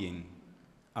también: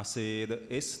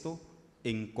 haced esto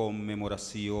en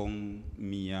conmemoración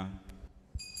mía.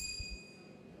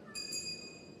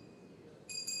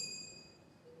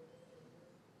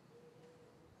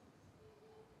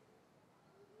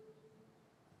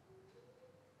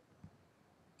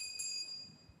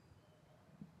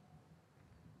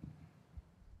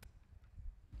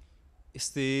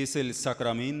 Este es el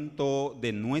sacramento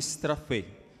de nuestra fe.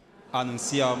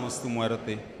 Anunciamos tu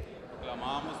muerte,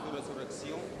 proclamamos tu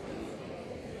resurrección.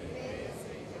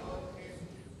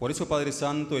 Por eso, Padre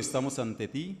Santo, estamos ante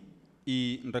ti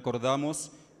y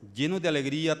recordamos, llenos de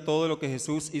alegría, todo lo que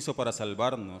Jesús hizo para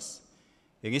salvarnos.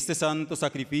 En este santo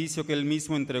sacrificio que Él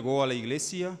mismo entregó a la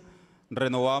Iglesia,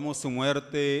 renovamos su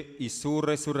muerte y su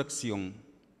resurrección.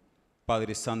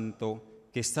 Padre Santo,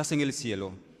 que estás en el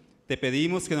cielo, te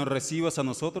pedimos que nos recibas a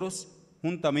nosotros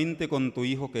juntamente con tu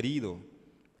Hijo querido.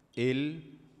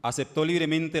 Él aceptó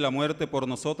libremente la muerte por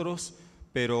nosotros,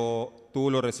 pero tú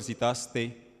lo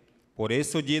resucitaste. Por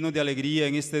eso, llenos de alegría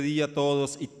en este día,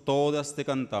 todos y todas te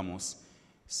cantamos: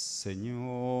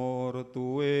 Señor,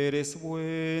 tú eres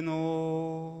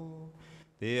bueno,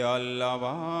 te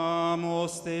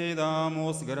alabamos, te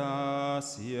damos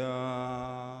gracias.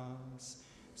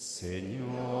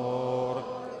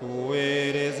 Señor, tú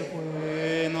eres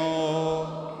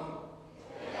bueno,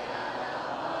 te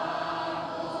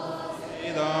alabamos,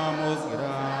 te damos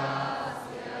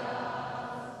gracias.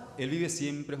 Él vive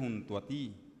siempre junto a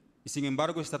ti y sin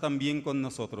embargo está también con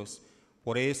nosotros.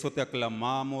 Por eso te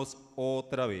aclamamos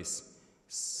otra vez.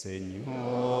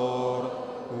 Señor,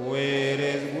 tú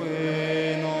eres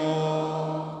bueno,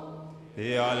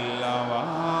 te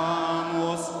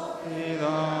alabamos, te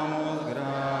damos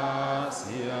gracias.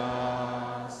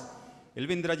 Él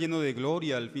vendrá lleno de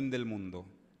gloria al fin del mundo,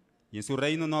 y en su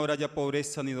reino no habrá ya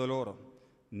pobreza ni dolor.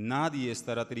 Nadie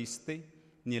estará triste,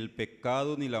 ni el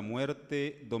pecado ni la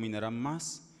muerte dominarán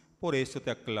más. Por eso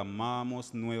te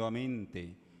aclamamos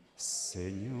nuevamente.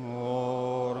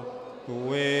 Señor,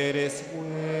 tú eres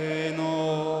bueno,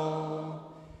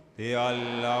 te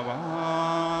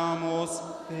alabamos,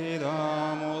 te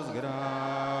damos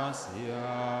gracias.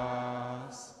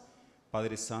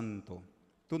 Padre Santo,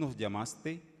 tú nos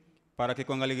llamaste para que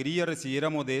con alegría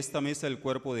recibiéramos de esta mesa el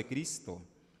cuerpo de Cristo.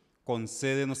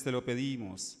 Concédenos, te lo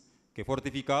pedimos, que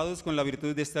fortificados con la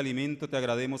virtud de este alimento te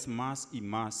agrademos más y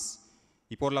más,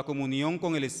 y por la comunión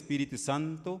con el Espíritu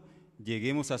Santo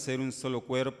lleguemos a ser un solo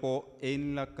cuerpo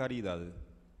en la caridad.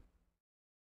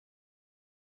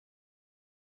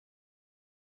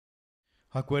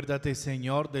 Acuérdate,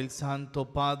 Señor, del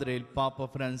Santo Padre, el Papa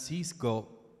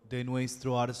Francisco, de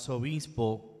nuestro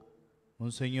arzobispo,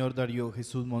 Monseñor Darío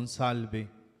Jesús Monsalve,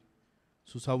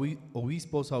 sus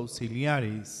obispos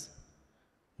auxiliares,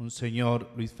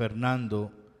 Monseñor Luis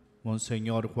Fernando,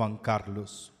 Monseñor Juan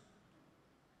Carlos,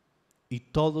 y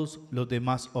todos los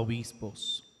demás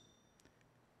obispos.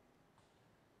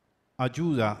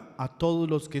 Ayuda a todos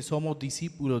los que somos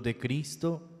discípulos de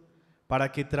Cristo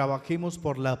para que trabajemos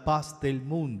por la paz del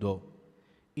mundo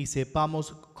y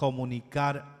sepamos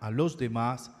comunicar a los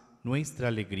demás nuestra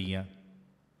alegría.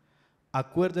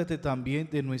 Acuérdate también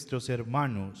de nuestros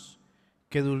hermanos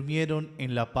que durmieron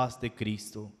en la paz de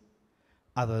Cristo.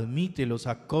 Admítelos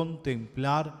a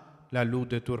contemplar la luz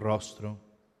de tu rostro.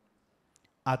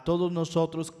 A todos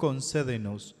nosotros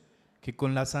concédenos que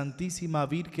con la Santísima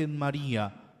Virgen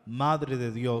María, Madre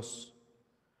de Dios,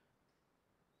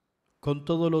 con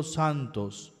todos los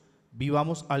santos,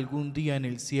 vivamos algún día en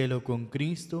el cielo con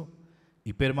Cristo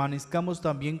y permanezcamos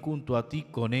también junto a ti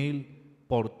con Él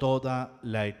por toda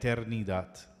la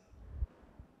eternidad.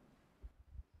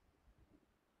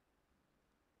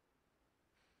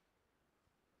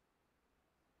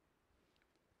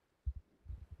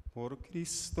 Por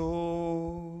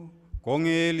Cristo, con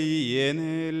Él y en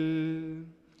Él,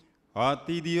 a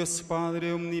ti Dios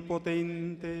Padre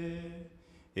omnipotente,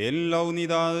 en la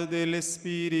unidad del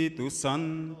Espíritu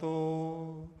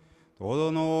Santo, todo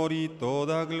honor y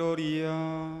toda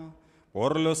gloria,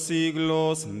 por los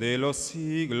siglos de los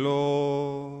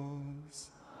siglos.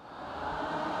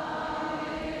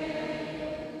 Amén.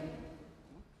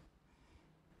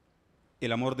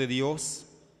 El amor de Dios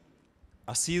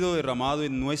ha sido derramado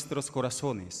en nuestros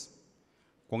corazones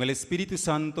con el Espíritu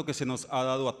Santo que se nos ha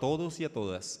dado a todos y a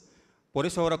todas. Por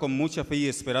eso ahora con mucha fe y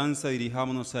esperanza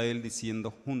dirijámonos a Él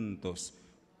diciendo juntos: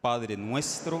 Padre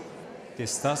nuestro que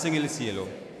estás en el cielo,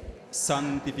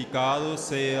 santificado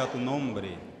sea tu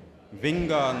nombre.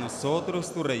 Venga a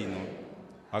nosotros tu reino.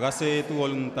 Hágase tu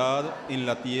voluntad en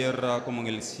la tierra como en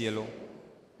el cielo.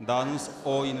 Danos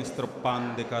hoy nuestro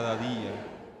pan de cada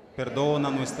día.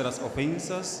 Perdona nuestras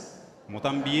ofensas, como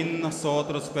también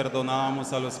nosotros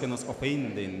perdonamos a los que nos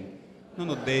ofenden. No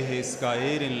nos dejes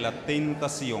caer en la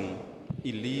tentación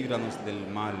y líbranos del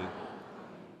mal.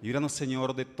 Líbranos,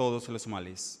 Señor, de todos los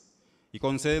males, y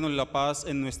concédenos la paz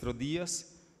en nuestros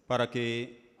días, para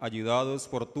que, ayudados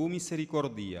por tu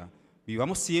misericordia,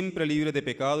 vivamos siempre libres de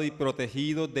pecado y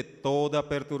protegidos de toda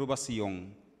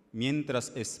perturbación,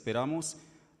 mientras esperamos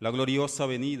la gloriosa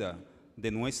venida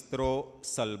de nuestro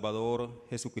Salvador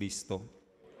Jesucristo.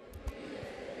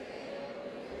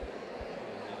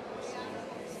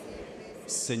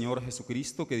 Señor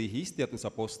Jesucristo, que dijiste a tus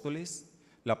apóstoles: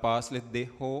 la paz les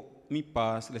dejo, mi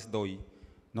paz les doy.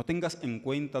 No tengas en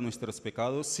cuenta nuestros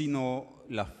pecados, sino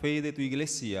la fe de tu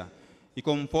Iglesia, y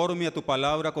conforme a tu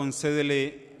palabra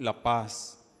concédele la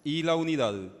paz y la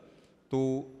unidad,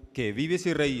 tú que vives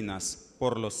y reinas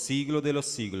por los siglos de los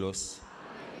siglos.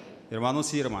 Amén.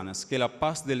 Hermanos y hermanas, que la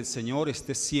paz del Señor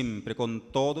esté siempre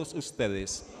con todos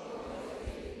ustedes.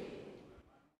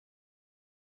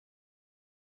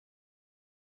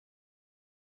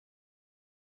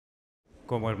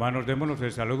 Como hermanos, démonos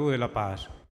el saludo de la paz.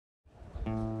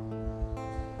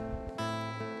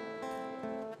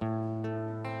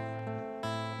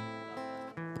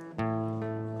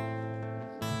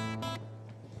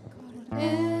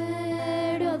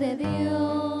 Cordero de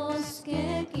Dios,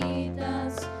 que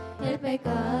quitas el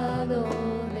pecado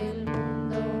del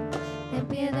mundo, ten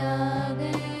piedad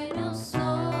de nosotros.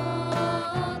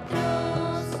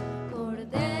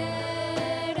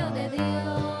 Cordero de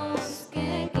Dios,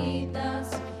 que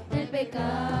quitas el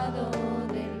pecado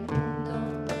del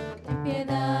mundo, ten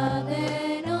piedad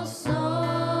de nosotros.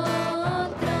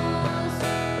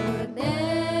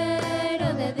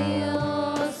 Cordero de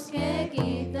Dios, que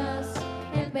quitas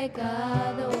el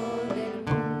pecado del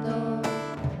mundo,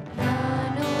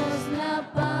 danos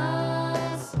la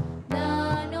paz,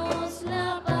 danos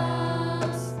la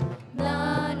paz,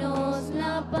 danos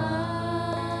la paz.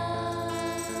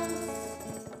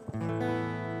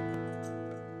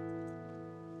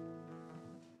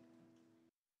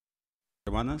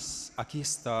 Hermanas, aquí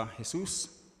está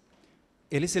Jesús.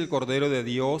 Él es el Cordero de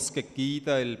Dios que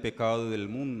quita el pecado del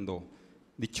mundo.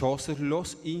 Dichosos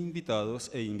los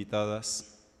invitados e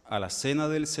invitadas a la cena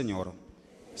del Señor.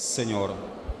 Señor,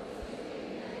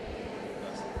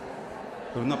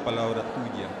 por una palabra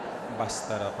tuya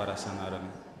bastará para sanarme.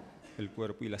 El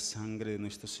cuerpo y la sangre de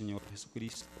nuestro Señor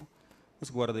Jesucristo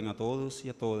nos guarden a todos y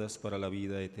a todas para la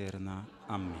vida eterna.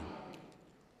 Amén.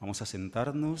 Vamos a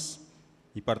sentarnos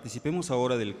y participemos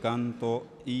ahora del canto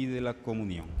y de la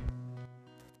comunión.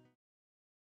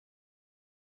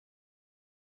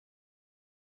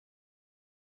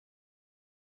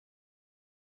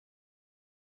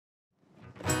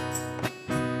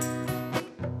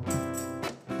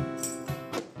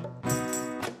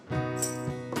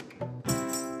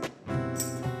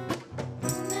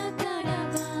 Una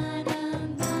caravana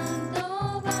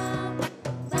andando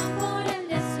va por el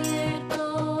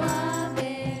desierto a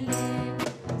Belén.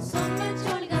 Son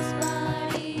Melchor,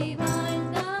 Gaspar y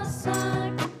Baltasar.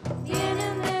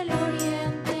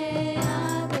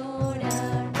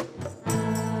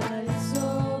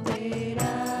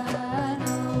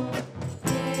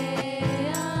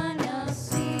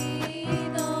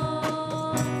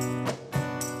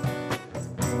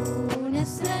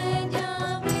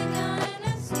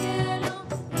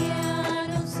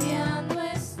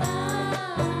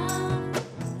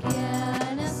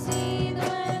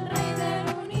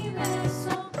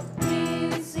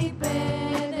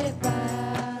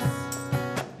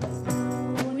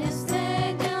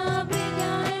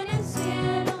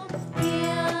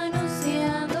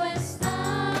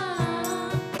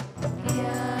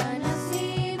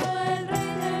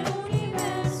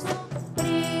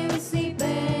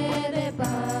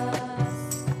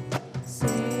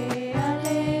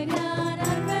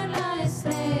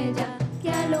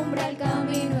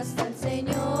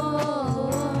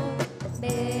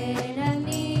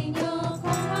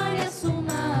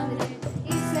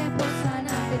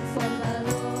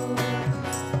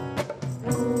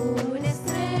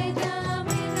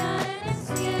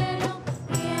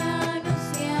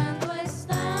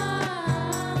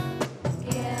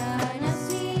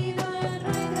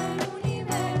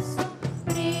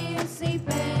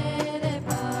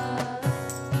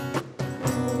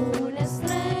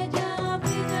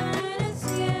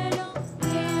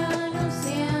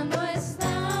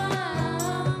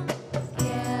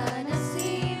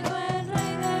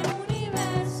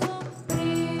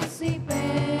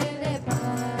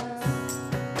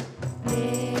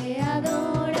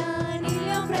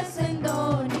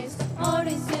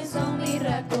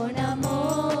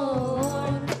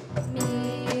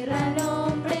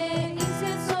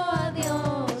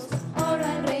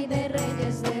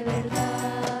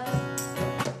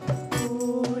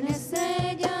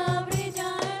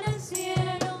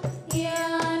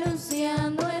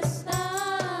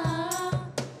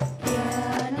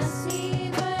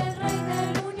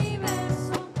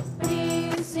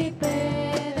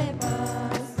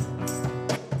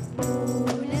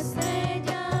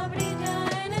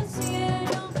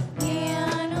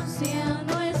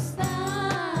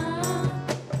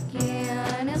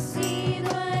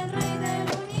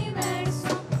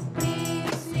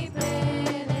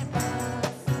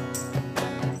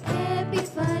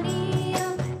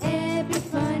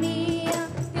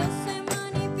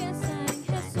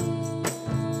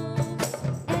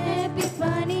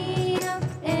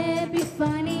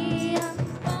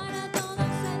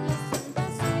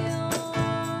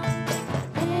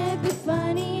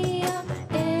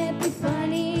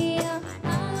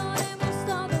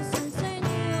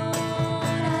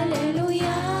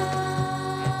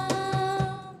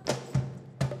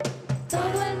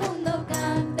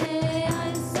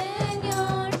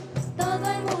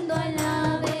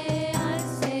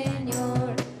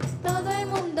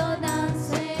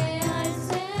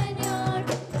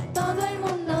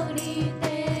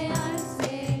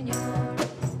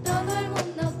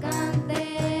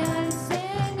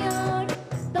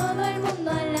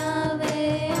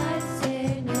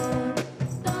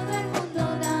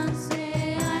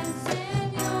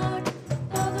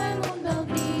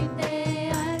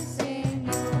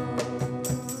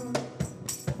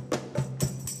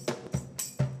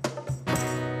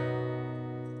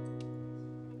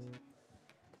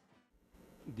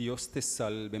 Dios te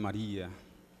salve María,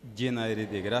 llena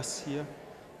eres de gracia,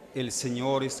 el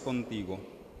Señor es contigo.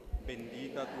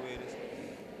 Bendita tú eres.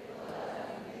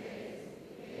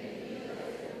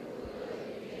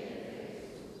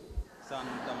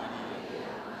 Santa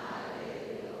María, Madre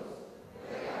de Dios,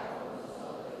 ruega por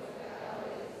nosotros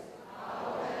pecadores,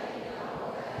 ahora y en la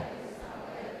hora de nuestra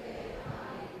muerte.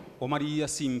 Amén. Oh María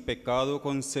sin pecado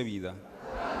concebida.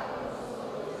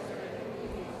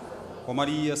 Oh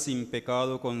María sin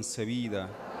pecado concebida,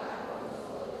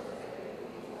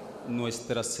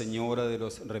 Nuestra Señora de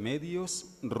los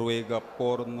Remedios, ruega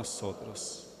por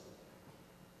nosotros.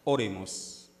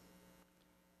 Oremos.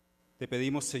 Te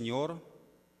pedimos, Señor,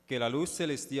 que la luz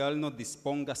celestial nos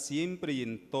disponga siempre y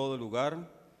en todo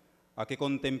lugar a que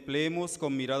contemplemos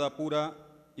con mirada pura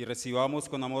y recibamos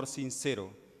con amor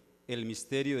sincero el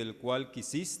misterio del cual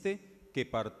quisiste que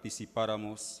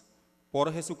participáramos.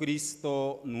 Por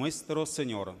Jesucristo nuestro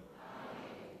Señor. Amén.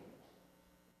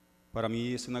 Para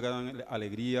mí es una gran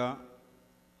alegría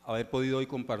haber podido hoy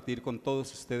compartir con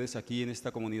todos ustedes aquí en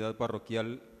esta comunidad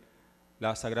parroquial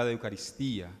la Sagrada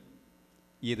Eucaristía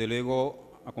y de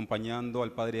luego acompañando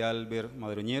al Padre Albert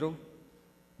Madroñeros,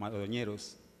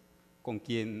 con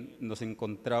quien nos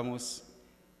encontramos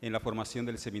en la formación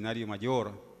del Seminario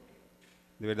Mayor.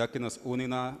 De verdad que nos une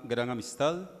una gran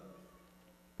amistad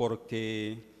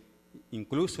porque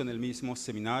incluso en el mismo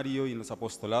seminario y en los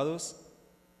apostolados,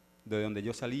 de donde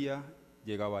yo salía,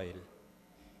 llegaba él.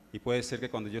 Y puede ser que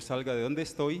cuando yo salga de donde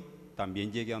estoy,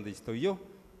 también llegue a donde estoy yo,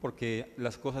 porque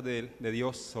las cosas de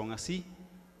Dios son así,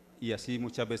 y así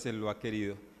muchas veces lo ha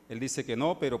querido. Él dice que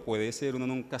no, pero puede ser, uno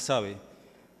nunca sabe.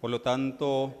 Por lo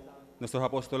tanto, nuestros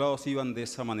apostolados iban de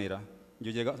esa manera.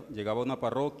 Yo llegaba a una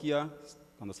parroquia,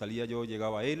 cuando salía yo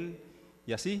llegaba a él,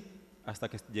 y así hasta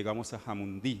que llegamos a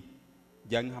Jamundí.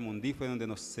 Ya en Jamundí fue donde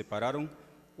nos separaron,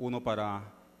 uno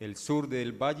para el sur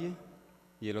del valle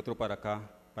y el otro para acá,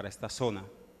 para esta zona,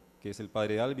 que es el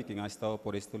Padre Albi, quien ha estado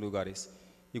por estos lugares.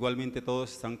 Igualmente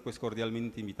todos están pues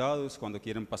cordialmente invitados cuando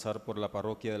quieran pasar por la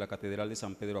parroquia de la Catedral de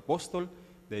San Pedro Apóstol.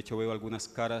 De hecho veo algunas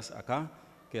caras acá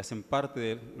que hacen parte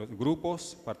de los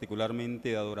grupos, particularmente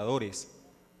de adoradores,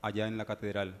 allá en la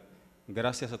Catedral.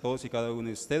 Gracias a todos y cada uno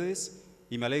de ustedes,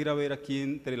 y me alegra ver aquí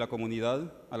entre la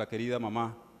comunidad a la querida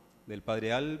mamá del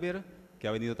Padre Albert, que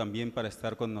ha venido también para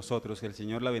estar con nosotros. Que el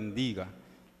Señor la bendiga,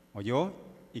 ¿oyó?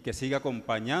 Y que siga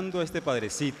acompañando a este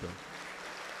padrecito.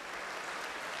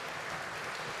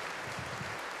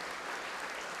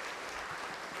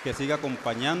 Que siga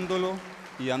acompañándolo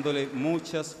y dándole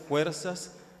muchas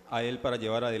fuerzas a él para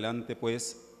llevar adelante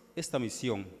pues esta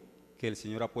misión que el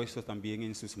Señor ha puesto también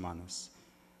en sus manos.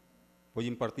 Voy a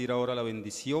impartir ahora la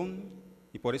bendición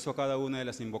y por eso a cada una de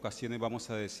las invocaciones vamos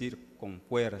a decir con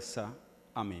fuerza,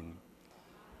 amén.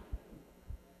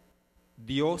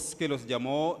 Dios que los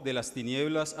llamó de las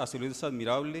tinieblas a su luz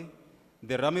admirable,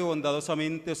 derrame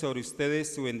bondadosamente sobre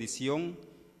ustedes su bendición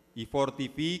y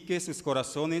fortifique sus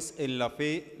corazones en la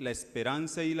fe, la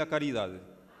esperanza y la caridad. Amén.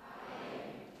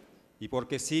 Y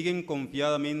porque siguen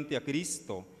confiadamente a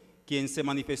Cristo, quien se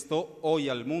manifestó hoy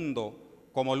al mundo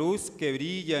como luz que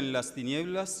brilla en las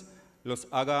tinieblas, los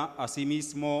haga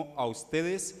asimismo a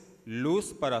ustedes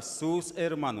luz para sus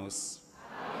hermanos.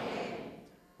 Amén.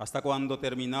 Hasta cuando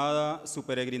terminada su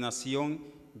peregrinación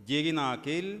lleguen a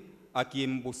aquel a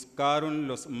quien buscaron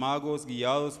los magos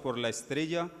guiados por la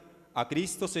estrella, a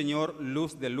Cristo Señor,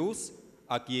 luz de luz,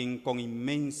 a quien con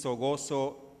inmenso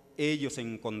gozo ellos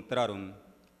encontraron.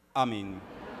 Amén.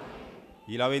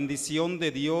 Y la bendición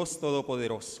de Dios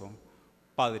Todopoderoso,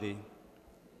 Padre,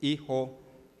 Hijo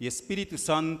y Espíritu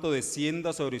Santo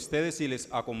descienda sobre ustedes y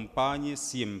les acompañe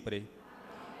siempre. Amén.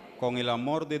 Con el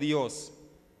amor de Dios.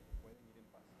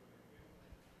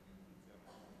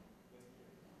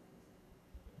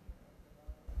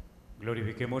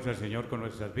 Glorifiquemos al Señor con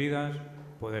nuestras vidas,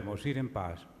 podemos ir en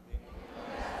paz.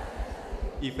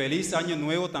 Y feliz año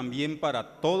nuevo también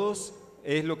para todos,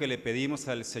 es lo que le pedimos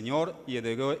al Señor y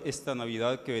de esta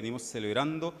Navidad que venimos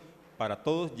celebrando, para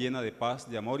todos llena de paz,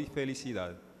 de amor y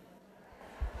felicidad.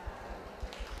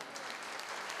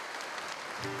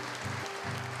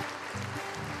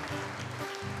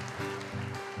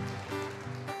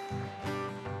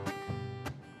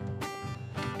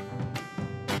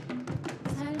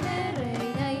 Salve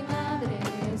reina y madre,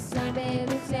 salve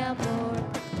dulce amor,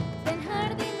 del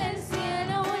jardín del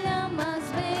cielo la más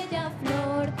bella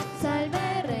flor.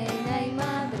 Salve reina y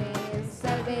madre,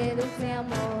 salve dulce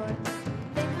amor,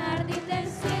 del jardín del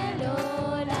cielo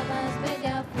la más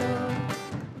bella flor.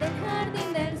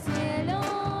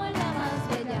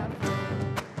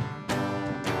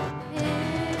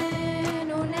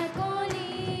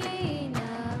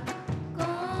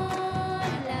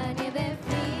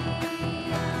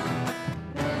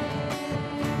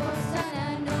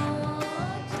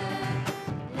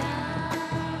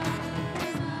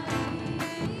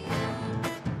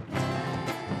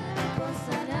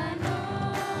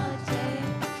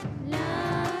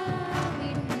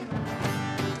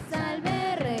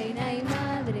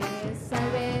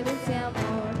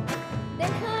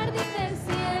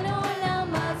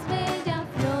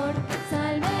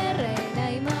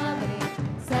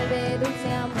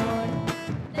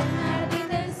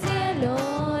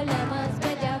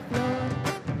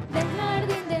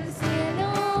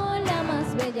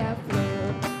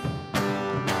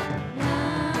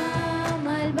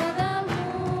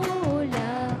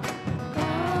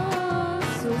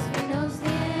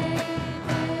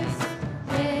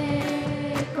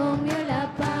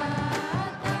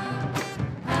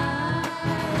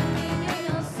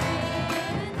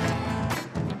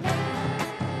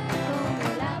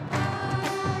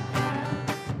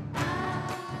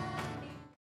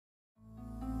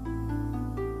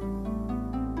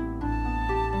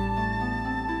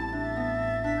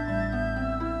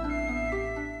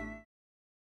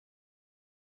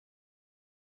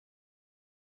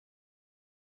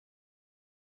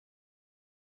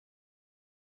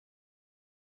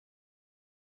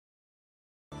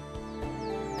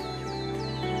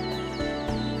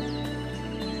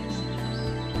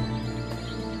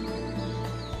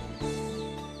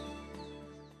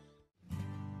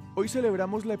 Hoy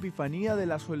celebramos la Epifanía de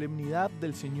la Solemnidad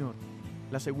del Señor,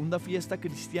 la segunda fiesta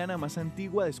cristiana más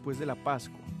antigua después de la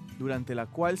Pascua, durante la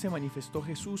cual se manifestó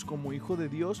Jesús como Hijo de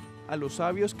Dios a los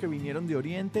sabios que vinieron de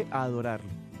Oriente a adorarlo.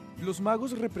 Los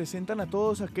magos representan a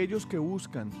todos aquellos que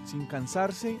buscan, sin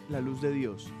cansarse, la luz de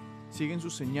Dios. Siguen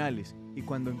sus señales y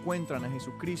cuando encuentran a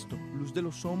Jesucristo, luz de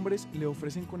los hombres, le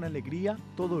ofrecen con alegría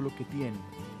todo lo que tienen.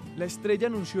 La estrella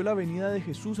anunció la venida de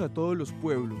Jesús a todos los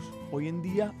pueblos. Hoy en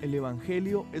día, el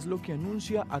Evangelio es lo que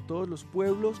anuncia a todos los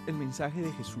pueblos el mensaje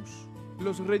de Jesús.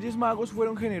 Los Reyes Magos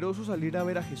fueron generosos al ir a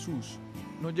ver a Jesús.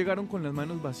 No llegaron con las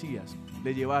manos vacías,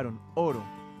 le llevaron oro,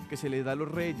 que se le da a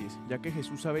los reyes, ya que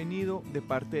Jesús ha venido de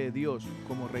parte de Dios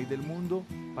como Rey del mundo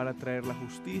para traer la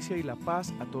justicia y la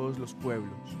paz a todos los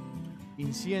pueblos.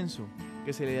 Incienso,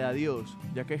 que se le da a Dios,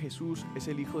 ya que Jesús es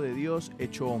el Hijo de Dios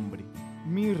hecho hombre.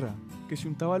 Mirra, que se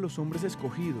untaba a los hombres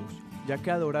escogidos, ya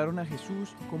que adoraron a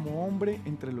Jesús como hombre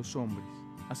entre los hombres.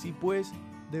 Así pues,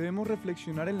 debemos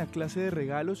reflexionar en la clase de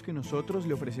regalos que nosotros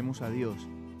le ofrecemos a Dios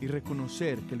y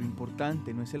reconocer que lo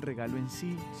importante no es el regalo en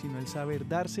sí, sino el saber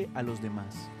darse a los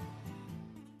demás.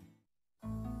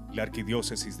 La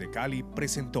Arquidiócesis de Cali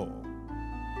presentó,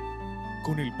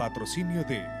 con el patrocinio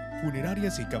de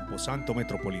Funerarias y Camposanto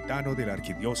Metropolitano de la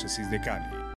Arquidiócesis de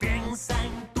Cali. Piensa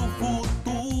en tu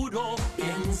futuro,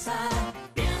 piensa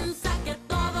que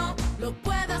todo lo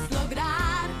puedas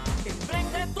lograr.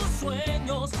 Emprende tus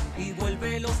sueños y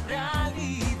vuélvelos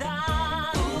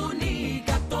realidad.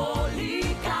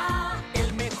 Unicatólica,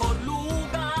 el mejor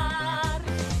lugar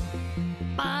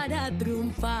para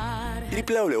triunfar.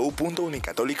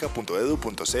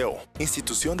 www.unicatólica.edu.co,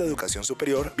 Institución de Educación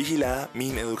Superior, vigilada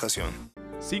Mineducación.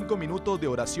 5 minutos de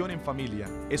oración en familia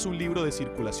es un libro de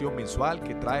circulación mensual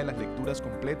que trae las lecturas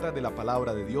completas de la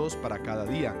palabra de Dios para cada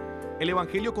día, el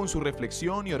Evangelio con su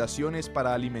reflexión y oraciones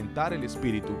para alimentar el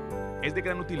espíritu. Es de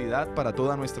gran utilidad para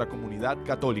toda nuestra comunidad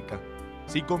católica.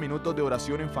 5 minutos de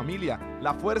oración en familia,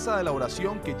 la fuerza de la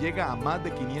oración que llega a más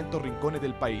de 500 rincones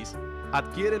del país.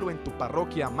 Adquiérelo en tu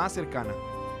parroquia más cercana.